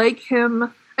really like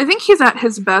him. I think he's at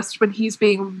his best when he's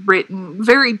being written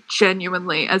very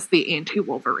genuinely as the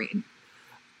anti-Wolverine.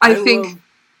 I think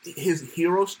his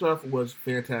hero stuff was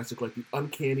fantastic. Like the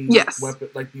Uncanny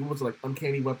Weapon, like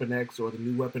Uncanny Weapon X or the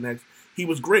New Weapon X. He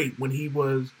was great when he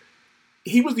was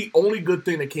the only good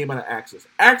thing that came out of Axis.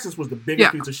 Axis was the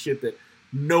biggest piece of shit that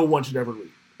no one should ever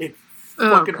read. It's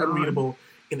fucking unreadable.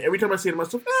 And every time I say to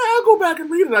myself, I'll go back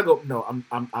and read it, I go, no,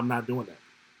 I'm not doing that.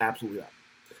 Absolutely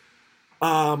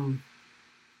not.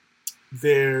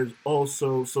 There's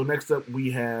also, so next up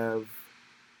we have,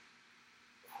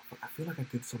 I feel like I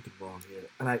did something wrong here.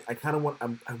 And I kind of I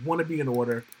want to be in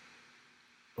order.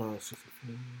 64,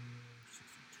 62,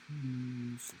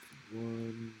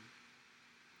 61.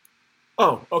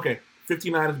 Oh, okay.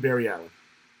 59 is Barry Allen.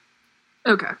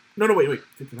 Okay. No, wait.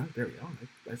 59 is Barry Allen.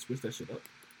 I switched that shit up.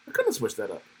 I couldn't switch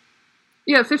that up.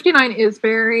 Yeah, 59 is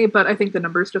Barry, but I think the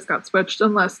numbers just got switched,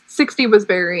 unless 60 was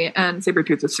Barry and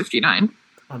Sabretooth was 59.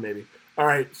 Oh, maybe. All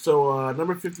right, so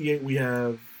number 58 we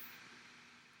have...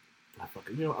 I'm just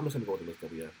going to go with the list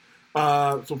that we have.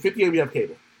 So 58 we have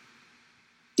Cable.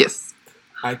 Yes.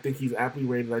 I think he's aptly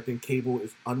rated. I think Cable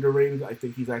is underrated. I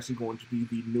think he's actually going to be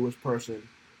the newest person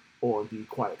on the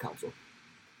Quiet Council.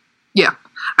 Yeah.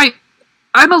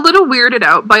 I'm a little weirded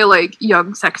out by,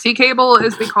 young sexy Cable,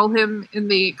 as we call him in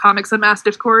the Comics Unmasked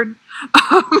Discord.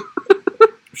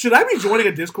 Should I be joining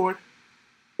a Discord?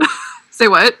 Say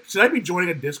what? Should I be joining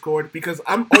a Discord? Because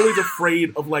I'm always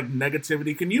afraid of,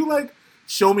 negativity. Can you,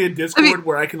 show me a Discord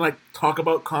where I can, talk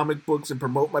about comic books and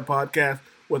promote my podcast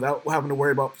without having to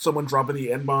worry about someone dropping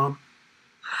the N-bomb?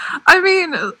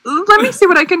 Let me see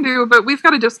what I can do, but we've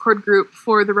got a Discord group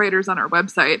for the writers on our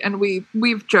website, and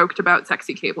we've joked about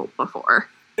sexy Cable before.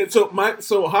 And so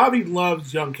Javi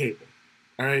loves young Cable.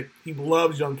 All right? He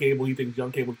loves young Cable. He thinks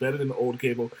young Cable's better than the old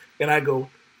Cable. And I go,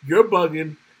 you're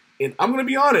bugging, and I'm going to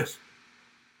be honest.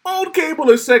 Old Cable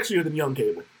is sexier than young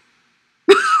Cable.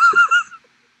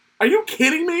 Are you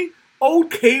kidding me?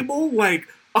 Old Cable,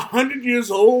 100 years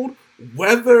old,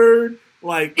 weathered,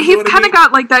 he's kind of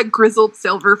got that grizzled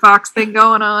silver fox thing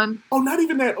going on. Oh, not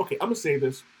even that. Okay, I'm gonna say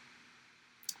this.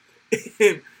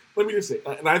 let me just say,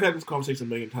 and I've had this conversation a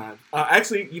million times.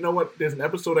 Actually, you know what? There's an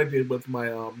episode I did with my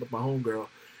homegirl,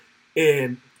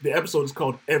 and the episode is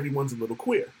called "Everyone's a Little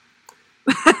Queer."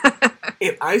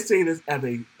 And I say this as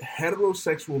a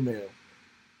heterosexual male.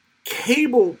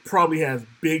 Cable probably has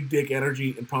big dick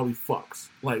energy and probably fucks.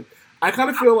 Like, I kind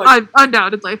of feel like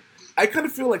undoubtedly. I kind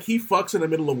of feel like he fucks in the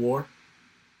middle of war.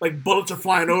 Like, bullets are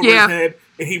flying over his head,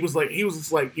 and he was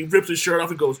just like, he rips his shirt off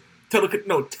and goes,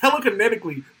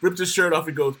 telekinetically rips his shirt off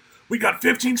and goes, "We got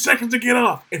 15 seconds to get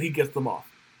off," and he gets them off.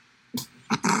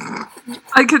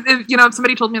 I could, if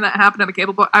somebody told me that happened at a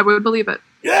cable book, I would believe it.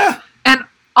 Yeah. And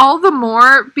all the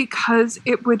more because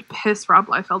it would piss Rob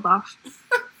Liefeld off.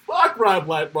 Fuck Rob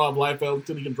Liefeld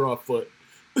until he can draw a foot.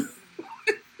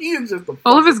 He is just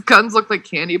all of his guns look like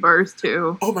candy bars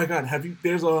too. Oh my god,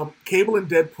 there's Cable in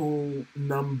Deadpool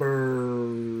number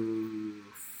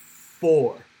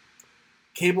 4.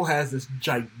 Cable has this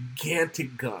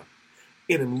gigantic gun.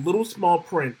 In a little small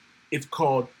print, it's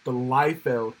called the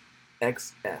Liefeld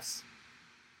XS.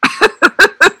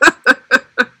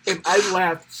 And I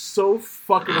laughed so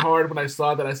fucking hard when I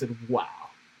saw that. I said, wow.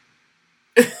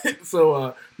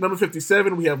 So, number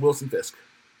 57, we have Wilson Fisk.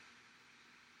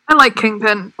 I like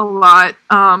Kingpin a lot.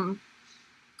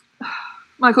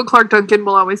 Michael Clark Duncan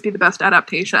will always be the best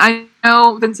adaptation. I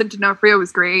know Vincent D'Onofrio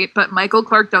is great, but Michael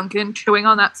Clark Duncan chewing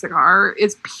on that cigar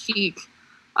is peak.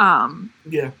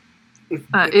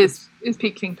 Is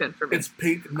peak Kingpin for me. It's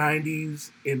peak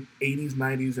 90s and 80s,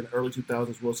 90s, and early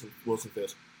 2000s Wilson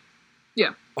Fisk.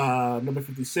 Yeah. Number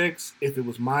 56, if it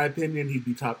was my opinion, he'd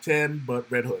be top 10, but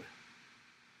Red Hood.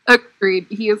 Agreed.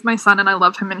 He is my son, and I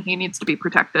love him, and he needs to be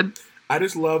protected. I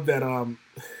just love that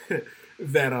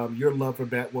that your love for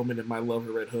Batwoman and my love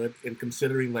for Red Hood, and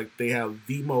considering like they have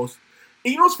the most.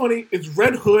 And you know what's funny? Is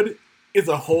Red Hood is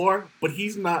a whore, but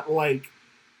he's not like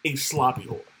a sloppy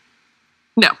whore.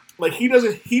 No, like he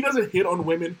doesn't hit on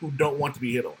women who don't want to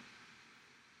be hit on.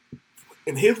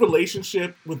 And his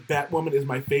relationship with Batwoman is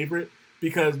my favorite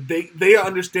because they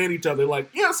understand each other. Like,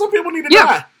 yeah, some people need to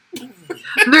die.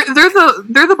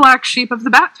 they're the black sheep of the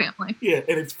Bat family. Yeah,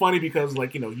 and it's funny because,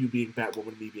 like, you being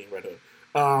Batwoman, me being Red Hood.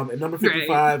 And number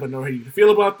 55, I know how you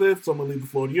feel about this, so I'm going to leave the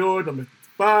floor to yours. Number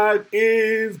 55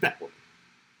 is Batwoman.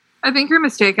 I think you're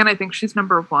mistaken. I think she's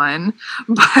number 1.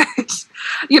 But,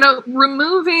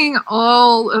 removing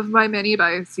all of my many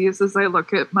biases as I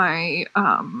look at my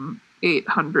 $800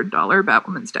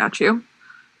 Batwoman statue.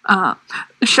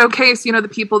 Showcase, the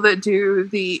people that do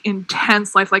the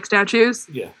intense lifelike statues.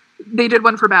 Yeah. They did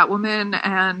one for Batwoman,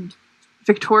 and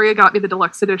Victoria got me the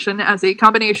deluxe edition as a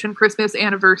combination Christmas,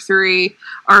 anniversary,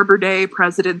 Arbor Day,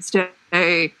 President's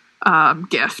Day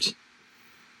gift.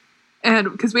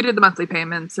 And because we did the monthly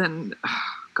payments, and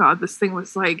God, this thing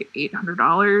was like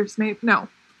 $800, maybe no,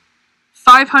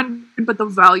 $500, but the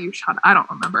value shot. I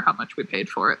don't remember how much we paid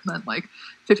for it, and then like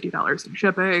 $50 in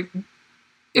shipping.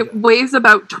 It weighs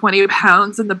about 20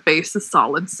 pounds, and the base is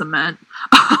solid cement.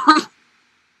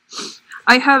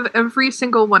 I have every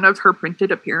single one of her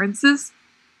printed appearances.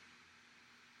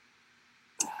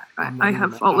 I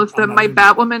have all of them. My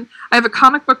Batwoman. I have a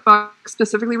comic book box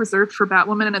specifically reserved for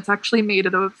Batwoman, and it's actually made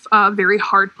out of very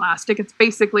hard plastic. It's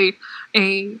basically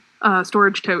a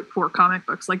storage tote for comic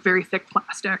books, like very thick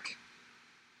plastic.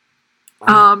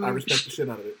 I respect the shit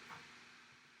out of it.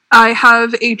 I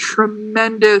have a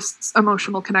tremendous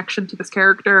emotional connection to this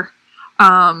character.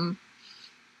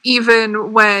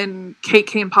 Even when Kate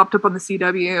Kane popped up on the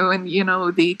CW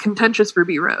and, the contentious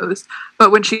Ruby Rose. But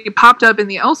when she popped up in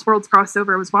the Elseworlds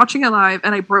crossover, I was watching it live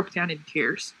and I broke down in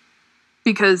tears.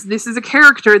 Because this is a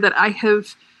character that I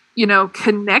have,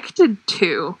 connected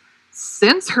to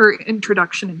since her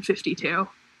introduction in 52.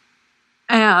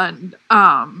 And,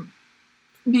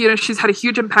 she's had a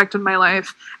huge impact on my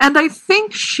life. And I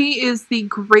think she is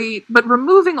but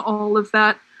removing all of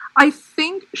that, I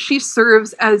think she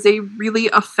serves as a really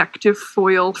effective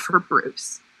foil for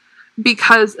Bruce.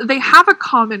 Because they have a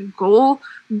common goal,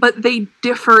 but they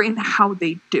differ in how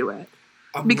they do it.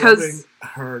 I'm loving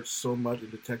her so much in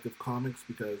Detective Comics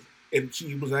and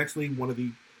she was actually one of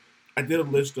I did a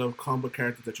list of comic book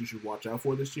characters that you should watch out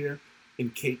for this year,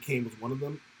 and Kate Kane was one of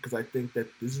them, because I think that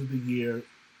this is the year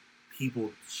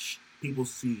people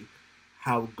see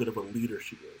how good of a leader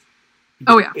she is.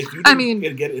 Because if you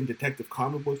didn't get it in Detective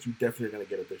Comic Books, you definitely are going to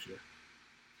get it this year.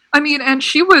 And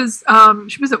she was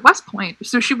at West Point,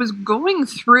 so she was going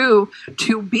through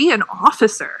to be an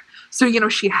officer. So,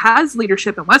 she has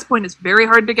leadership, and West Point is very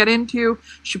hard to get into.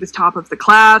 She was top of the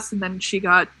class, and then she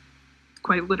got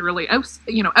quite literally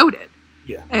outed.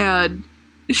 Yeah. And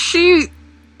she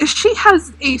she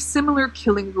has a similar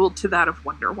killing rule to that of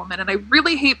Wonder Woman, and I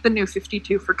really hate the New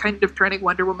 52 for kind of turning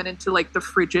Wonder Woman into like the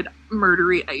frigid,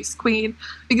 murdery ice queen,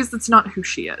 because that's not who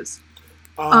she is.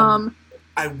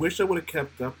 I wish I would have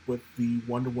kept up with the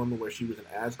Wonder Woman where she was in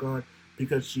Asgard,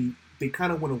 because they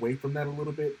kind of went away from that a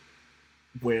little bit,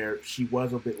 where she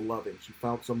was a bit loving. She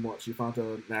found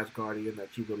an Asgardian that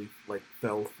she really like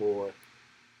fell for,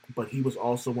 but he was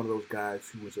also one of those guys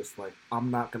who was just like, I'm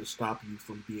not going to stop you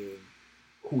from being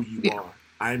who you are.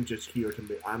 I'm just here to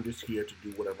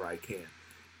do whatever I can.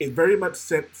 It very much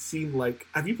seemed like.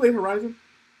 Have you played Horizon?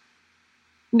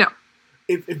 No.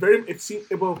 It seemed,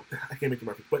 well, I can't make the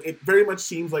reference, but it very much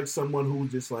seems like someone who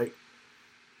just like,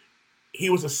 he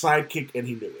was a sidekick and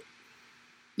he knew it.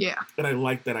 Yeah. And I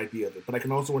like that idea of it, but I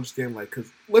can also understand, like,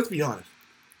 because let's be honest,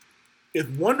 if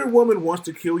Wonder Woman wants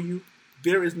to kill you,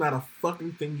 there is not a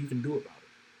fucking thing you can do about it.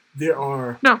 There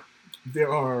are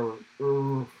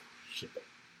shit.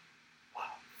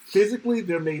 Physically,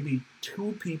 there may be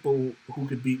two people who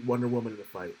could beat Wonder Woman in a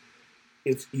fight.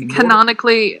 It's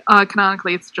canonically,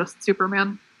 it's just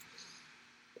Superman.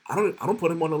 I don't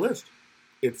put him on the list.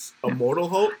 It's Immortal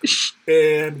Hulk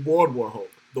and World War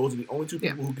Hulk. Those are the only two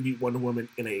people who can beat Wonder Woman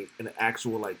in an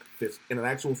actual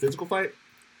physical fight.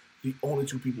 The only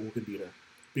two people who can beat her.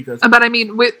 But I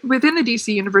mean, within the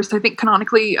DC universe, I think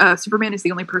canonically, Superman is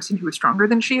the only person who is stronger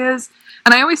than she is.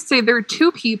 And I always say there are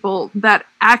two people that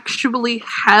actually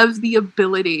have the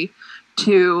ability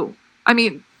to. I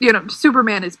mean,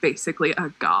 Superman is basically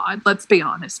a god. Let's be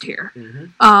honest here.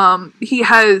 Mm-hmm. He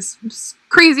has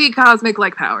crazy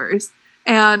cosmic-like powers.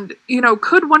 And,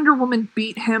 could Wonder Woman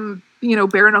beat him,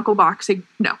 bare knuckle boxing?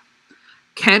 No.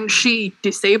 Can she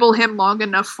disable him long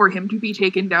enough for him to be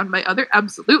taken down by other?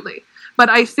 Absolutely. But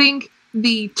I think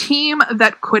the team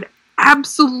that could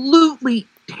absolutely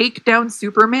take down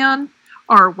Superman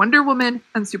are Wonder Woman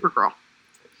and Supergirl.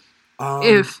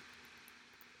 This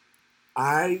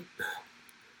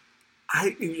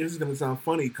is gonna sound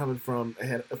funny coming from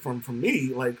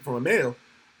me, like from a male.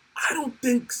 I don't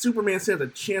think Superman stands a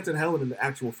chance in hell in the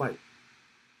actual fight,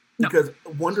 because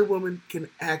Wonder Woman can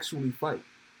actually fight,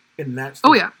 and that's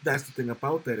the thing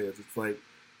about that is it's like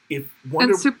if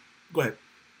Wonder go ahead.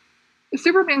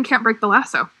 Superman can't break the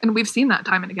lasso, and we've seen that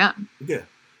time and again. Yeah,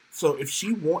 so if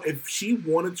she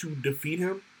wanted to defeat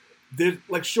him,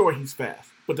 sure, he's fast,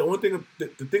 but the only thing the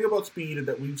thing about speed is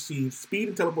that we've seen speed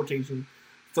and teleportation.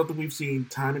 Something we've seen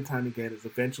time and time again is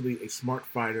eventually a smart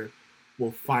fighter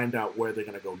will find out where they're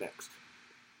going to go next.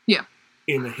 Yeah.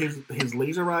 And his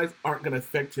laser eyes aren't going to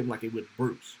affect him like it would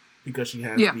Bruce, because she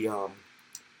has the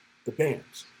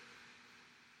bands.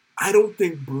 I don't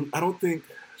think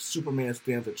Superman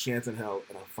stands a chance in hell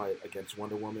in a fight against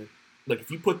Wonder Woman. Like, if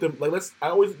you put them, I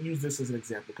always use this as an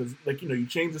example, because you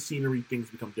change the scenery, things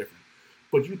become different.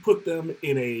 But you put them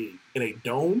in a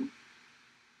dome,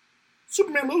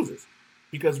 Superman loses.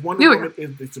 Because Wonder Woman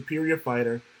is the superior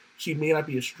fighter. She may not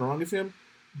be as strong as him,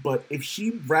 but if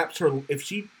she wraps her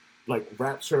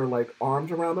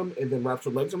arms around him and then wraps her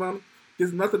legs around him,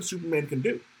 there's nothing Superman can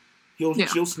do.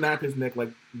 She'll snap his neck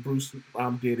like Bruce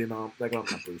did in not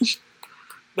Bruce,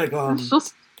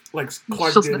 like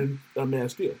Clark did in Man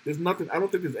of Steel. There's nothing. I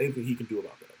don't think there's anything he can do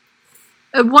about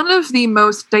that. One of the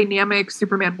most dynamic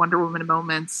Superman Wonder Woman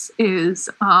moments is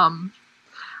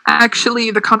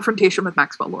actually the confrontation with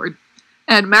Maxwell Lord.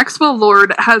 And Maxwell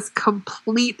Lord has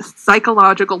complete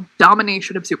psychological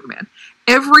domination of Superman.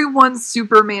 Everyone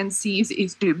Superman sees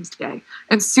is Doomsday.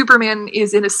 And Superman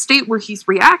is in a state where he's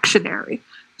reactionary.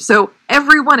 So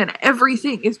everyone and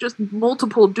everything is just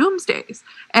multiple Doomsdays.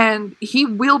 And he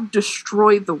will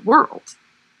destroy the world.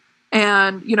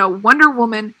 And, Wonder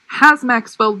Woman has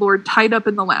Maxwell Lord tied up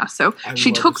in the lasso.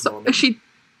 She took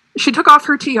off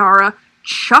her tiara,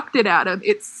 chucked it at him.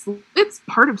 It's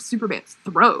part of Superman's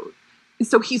throat.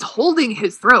 So he's holding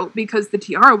his throat because the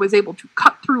tiara was able to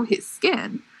cut through his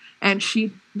skin. And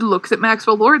she looks at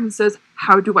Maxwell Lord and says,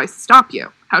 "How do I stop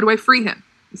you? How do I free him?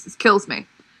 This kills me."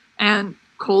 And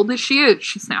cold as she is,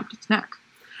 she snapped its neck.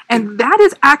 And that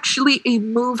is actually a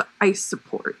move I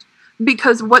support.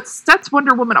 Because what sets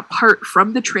Wonder Woman apart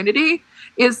from the Trinity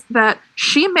is that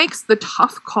she makes the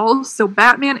tough calls so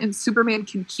Batman and Superman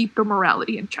can keep their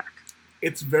morality in check.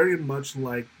 It's very much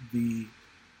like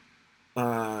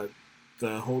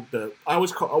I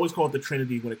always call it the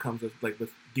Trinity when it comes to, like,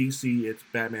 with DC, it's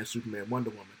Batman, Superman,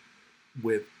 Wonder Woman.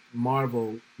 With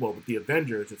Marvel, with the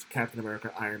Avengers, it's Captain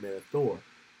America, Iron Man, and Thor.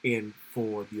 And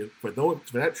for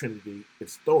that Trinity,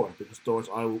 it's Thor, because Thor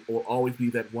will always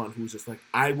be that one who's just like,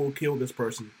 I will kill this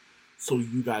person so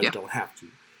you guys don't have to.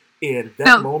 And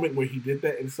that moment where he did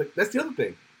that, and it's like, that's the other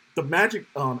thing, the magic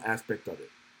aspect of it.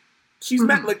 She's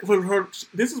not like for her.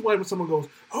 This is why when someone goes,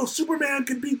 "Oh, Superman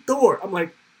can beat Thor," I'm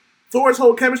like, Thor's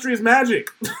whole chemistry is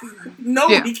magic. He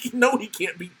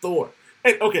can't beat Thor.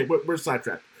 Hey, okay, we're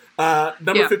sidetracked.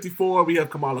 Number 54, we have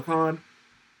Kamala Khan.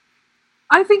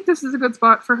 I think this is a good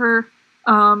spot for her.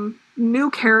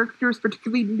 New characters,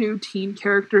 particularly new teen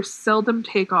characters, seldom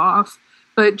take off.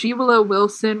 But G. Willow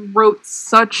Wilson wrote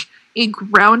such a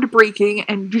groundbreaking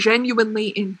and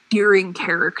genuinely endearing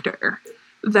character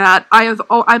that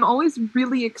I'm always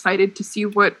really excited to see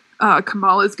what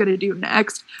Kamala is going to do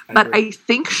next. But I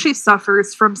think she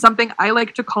suffers from something I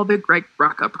like to call the Greg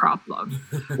Rucka problem,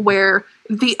 where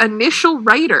the initial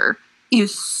writer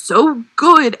is so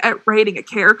good at writing a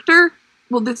character.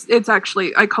 Well, it's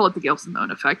actually, I call it the Gail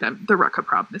Simone effect. The Rucka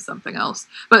problem is something else.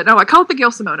 But no, I call it the Gail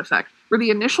Simone effect, where the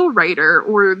initial writer,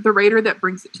 or the writer that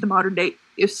brings it to the modern day,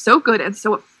 is so good and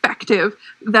so effective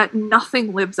that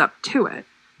nothing lives up to it.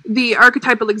 The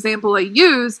archetypal example I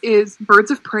use is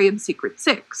Birds of Prey and Secret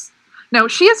Six. Now,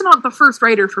 she is not the first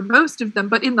writer for most of them,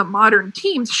 but in the modern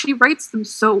teams, she writes them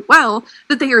so well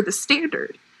that they are the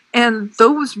standard. And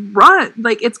those run,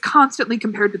 like, it's constantly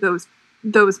compared to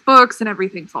those books, and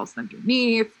everything falls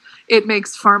underneath. It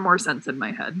makes far more sense in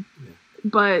my head. Yeah.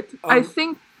 But I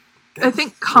think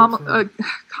Kamala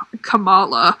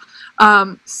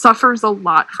suffers a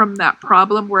lot from that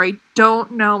problem, where I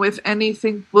don't know if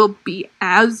anything will be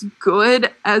as good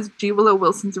as G. Willow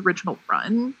Wilson's original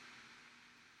run.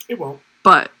 It won't.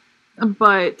 But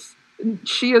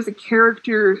she is a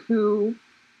character who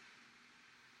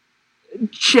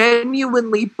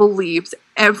genuinely believes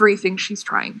everything she's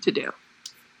trying to do.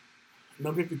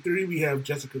 Number 53, we have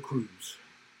Jessica Cruz.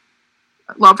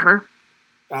 Love her.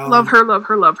 Love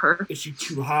her. Is she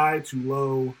too high, too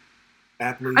low?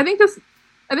 Athlete? I think this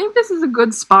is a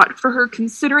good spot for her,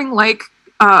 considering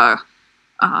Kamala,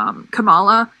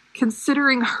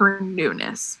 considering her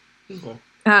newness. Okay.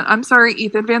 I'm sorry,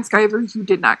 Ethan Van Sciver, you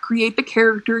did not create the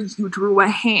character, you drew a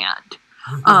hand.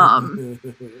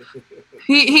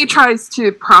 He tries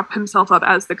to prop himself up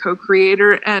as the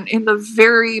co-creator, and in the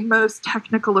very most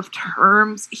technical of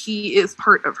terms, he is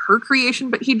part of her creation,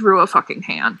 but he drew a fucking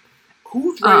hand.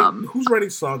 Who's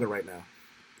writing Saga right now?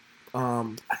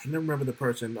 I can never remember the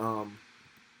person.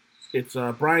 It's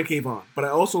Brian K. Vaughan. But I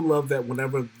also love that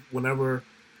whenever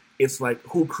it's like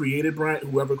who created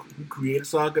who created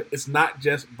Saga, it's not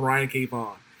just Brian K.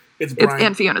 Vaughan. It's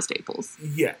and Fiona Staples.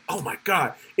 Yeah. Oh my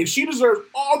God. And she deserves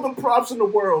all the props in the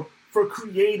world for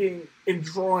creating and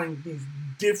drawing these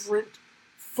different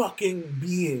fucking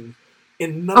beings.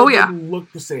 And none of them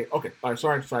look the same. Okay. All right.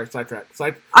 Sorry. Sidetrack.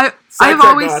 I've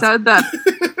always said that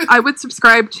I would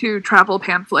subscribe to travel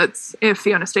pamphlets if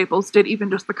Fiona Staples did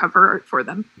even just the cover art for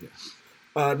them. Yeah.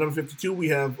 Number 52, we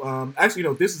have...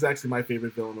 this is actually my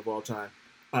favorite villain of all time.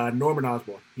 Norman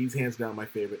Osborn. He's hands down my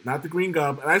favorite. Not the Green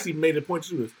Goblin. I actually made a point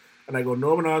to do this. And I go,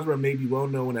 Norman Osborn may be well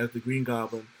known as the Green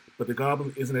Goblin, but the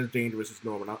Goblin isn't as dangerous as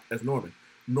Norman.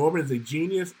 Norman is a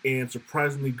genius and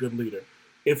surprisingly good leader.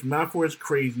 If not for his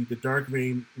crazy, the Dark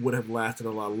Reign would have lasted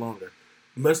a lot longer.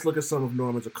 Let's look at some of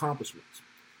Norman's accomplishments.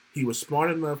 He was smart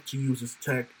enough to use his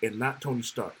tech and not Tony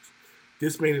Stark's.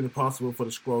 This made it impossible for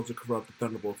the Skrulls to corrupt the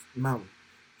Thunderbolt Mountain.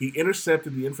 He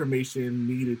intercepted the information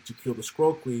needed to kill the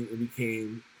Skrull Queen and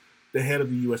became the head of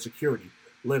the U.S. security,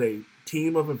 led a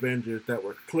team of Avengers that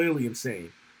were clearly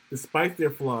insane. Despite their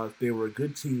flaws, they were a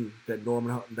good team that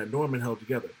Norman held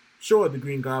together. Sure, the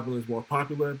Green Goblin is more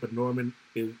popular, but Osborn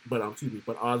is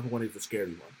the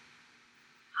scary one.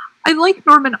 I like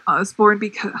Norman Osborn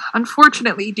because,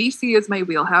 unfortunately, DC is my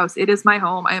wheelhouse. It is my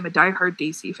home. I am a diehard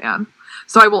DC fan,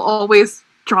 so I will always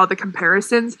draw the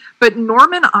comparisons. But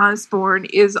Norman Osborn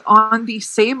is on the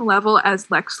same level as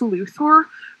Lex Luthor,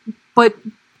 but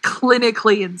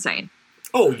clinically insane.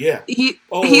 Oh, yeah. He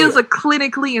is a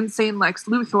clinically insane Lex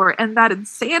Luthor, and that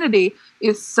insanity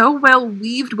is so well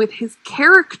weaved with his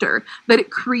character that it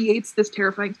creates this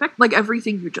terrifying spectacle, like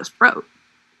everything you just wrote.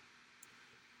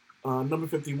 Number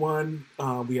 51,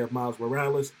 we have Miles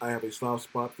Morales. I have a soft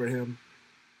spot for him.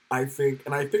 I think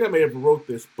I may have wrote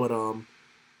this, but the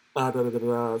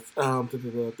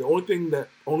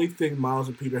only thing Miles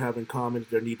and Peter have in common is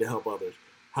their need to help others.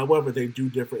 However, they do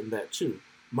differ in that too.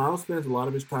 Miles spends a lot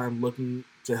of his time looking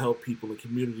to help people in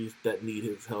communities that need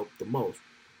his help the most.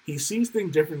 He sees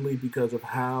things differently because of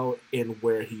how and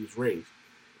where he's raised.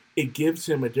 It gives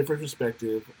him a different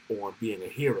perspective on being a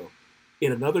hero.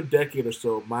 In another decade or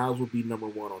so, Miles will be number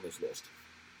one on this list.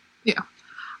 Yeah.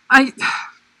 I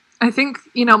think,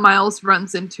 Miles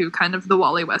runs into kind of the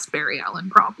Wally West Barry Allen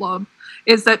problem,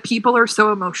 is that people are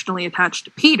so emotionally attached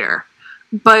to Peter.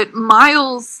 But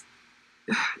Miles...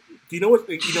 You know what?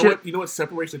 You know what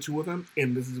separates the two of them,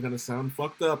 and this is gonna sound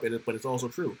fucked up, but it's also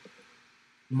true.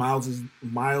 Miles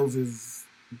is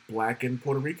black and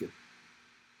Puerto Rican.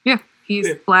 Yeah, he's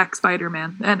Black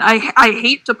Spider-Man, and I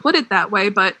hate to put it that way,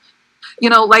 but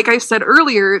like I said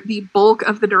earlier, the bulk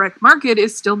of the direct market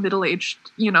is still middle-aged,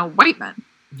 white men.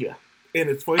 Yeah, and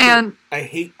it's funny. And I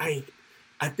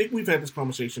think we've had this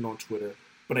conversation on Twitter,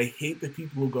 but I hate the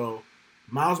people who go,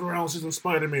 Miles Morales isn't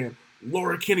Spider-Man,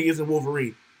 Laura Kinney isn't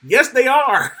Wolverine. Yes, they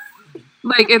are.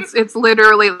 Like it's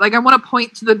literally like I want to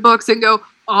point to the books and go,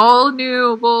 all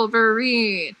new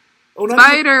Wolverine,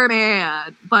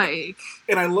 Spider-Man, like.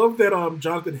 And I love that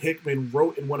Jonathan Hickman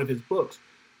wrote in one of his books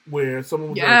where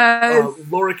someone was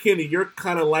like, Laura Kinney, you're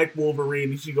kind of like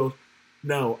Wolverine, and she goes,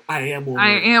 no, I am Wolverine.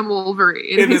 I am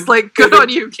Wolverine. And he's like, good on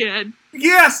you, kid.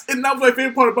 Yes, and that was my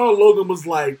favorite part about Logan was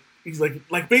like, he's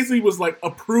like basically was like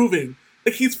approving.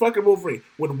 Like, he's fucking Wolverine.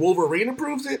 When Wolverine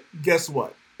approves it, guess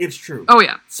what? It's true. Oh,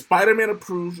 yeah. Spider-Man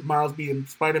approves Miles being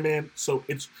Spider-Man, so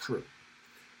it's true.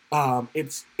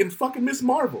 It's in fucking Miss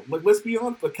Marvel. Like, let's be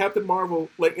honest, like, Captain Marvel,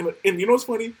 like, and you know what's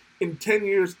funny? In 10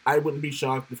 years, I wouldn't be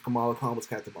shocked if Kamala Khan was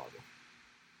Captain Marvel.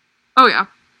 Oh, yeah.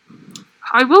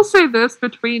 I will say this,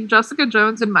 between Jessica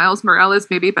Jones and Miles Morales,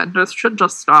 maybe Bendis should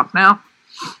just stop now.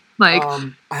 Like,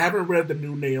 I haven't read the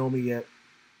new Naomi yet.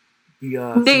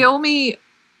 Naomi...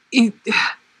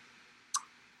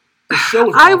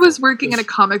 I was working in a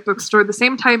comic book store the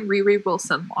same time Riri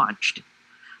Wilson launched.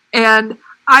 And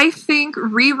I think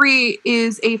Riri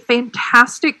is a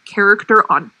fantastic character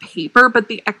on paper, but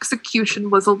the execution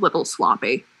was a little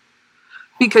sloppy.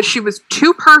 Because she was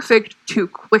too perfect too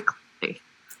quickly.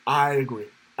 I agree.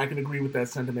 I can agree with that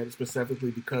sentiment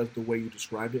specifically because the way you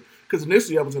described it. Because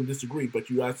initially I was going to disagree, but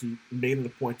you actually made it a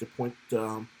point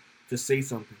to say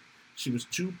something. She was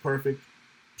too perfect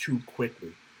too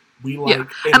quickly. We like,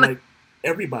 and like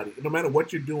everybody, no matter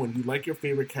what you're doing, you like your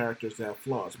favorite characters that have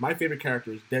flaws. My favorite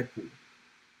character is Deadpool.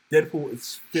 Deadpool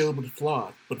is filled with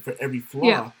flaws, but for every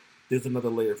flaw, there's another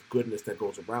layer of goodness that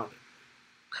goes around it.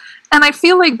 And I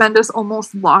feel like Bendis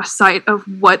almost lost sight of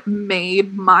what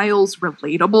made Miles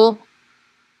relatable.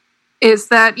 Is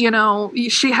that,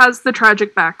 she has the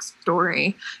tragic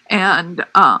backstory, and,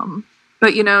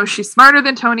 but, she's smarter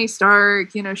than Tony Stark,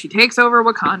 she takes over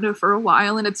Wakanda for a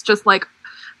while, and it's just like,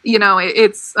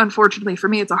 it's, unfortunately for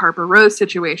me, it's a Harper Rose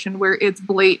situation where it's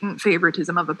blatant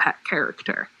favoritism of a pet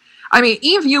character. I mean,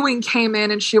 Eve Ewing came in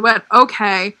and she went,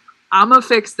 okay, I'm gonna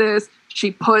fix this.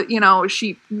 She put,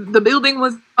 the building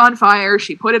was on fire.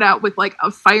 She put it out with like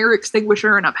a fire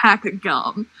extinguisher and a pack of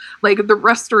gum. Like, the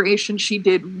restoration she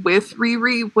did with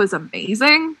Riri was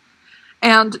amazing.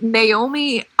 And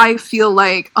Naomi, I feel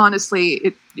like,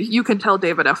 honestly, you can tell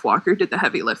David F. Walker did the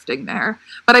heavy lifting there.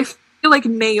 But I feel like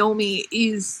Naomi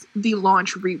is the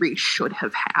launch Riri should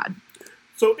have had.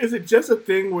 So is it just a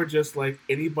thing where just like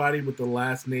anybody with the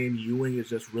last name Ewing is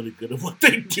just really good at what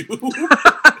they do?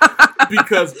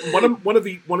 Because one of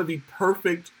the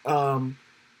perfect comic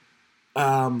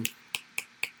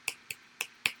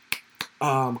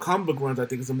book runs, I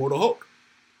think, is Immortal Hulk.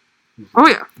 Oh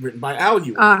yeah, written by Al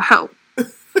Ewing. Al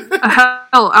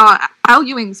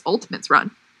Ewing's Ultimates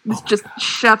run was just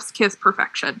chef's kiss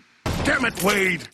perfection. Damn it, Wade!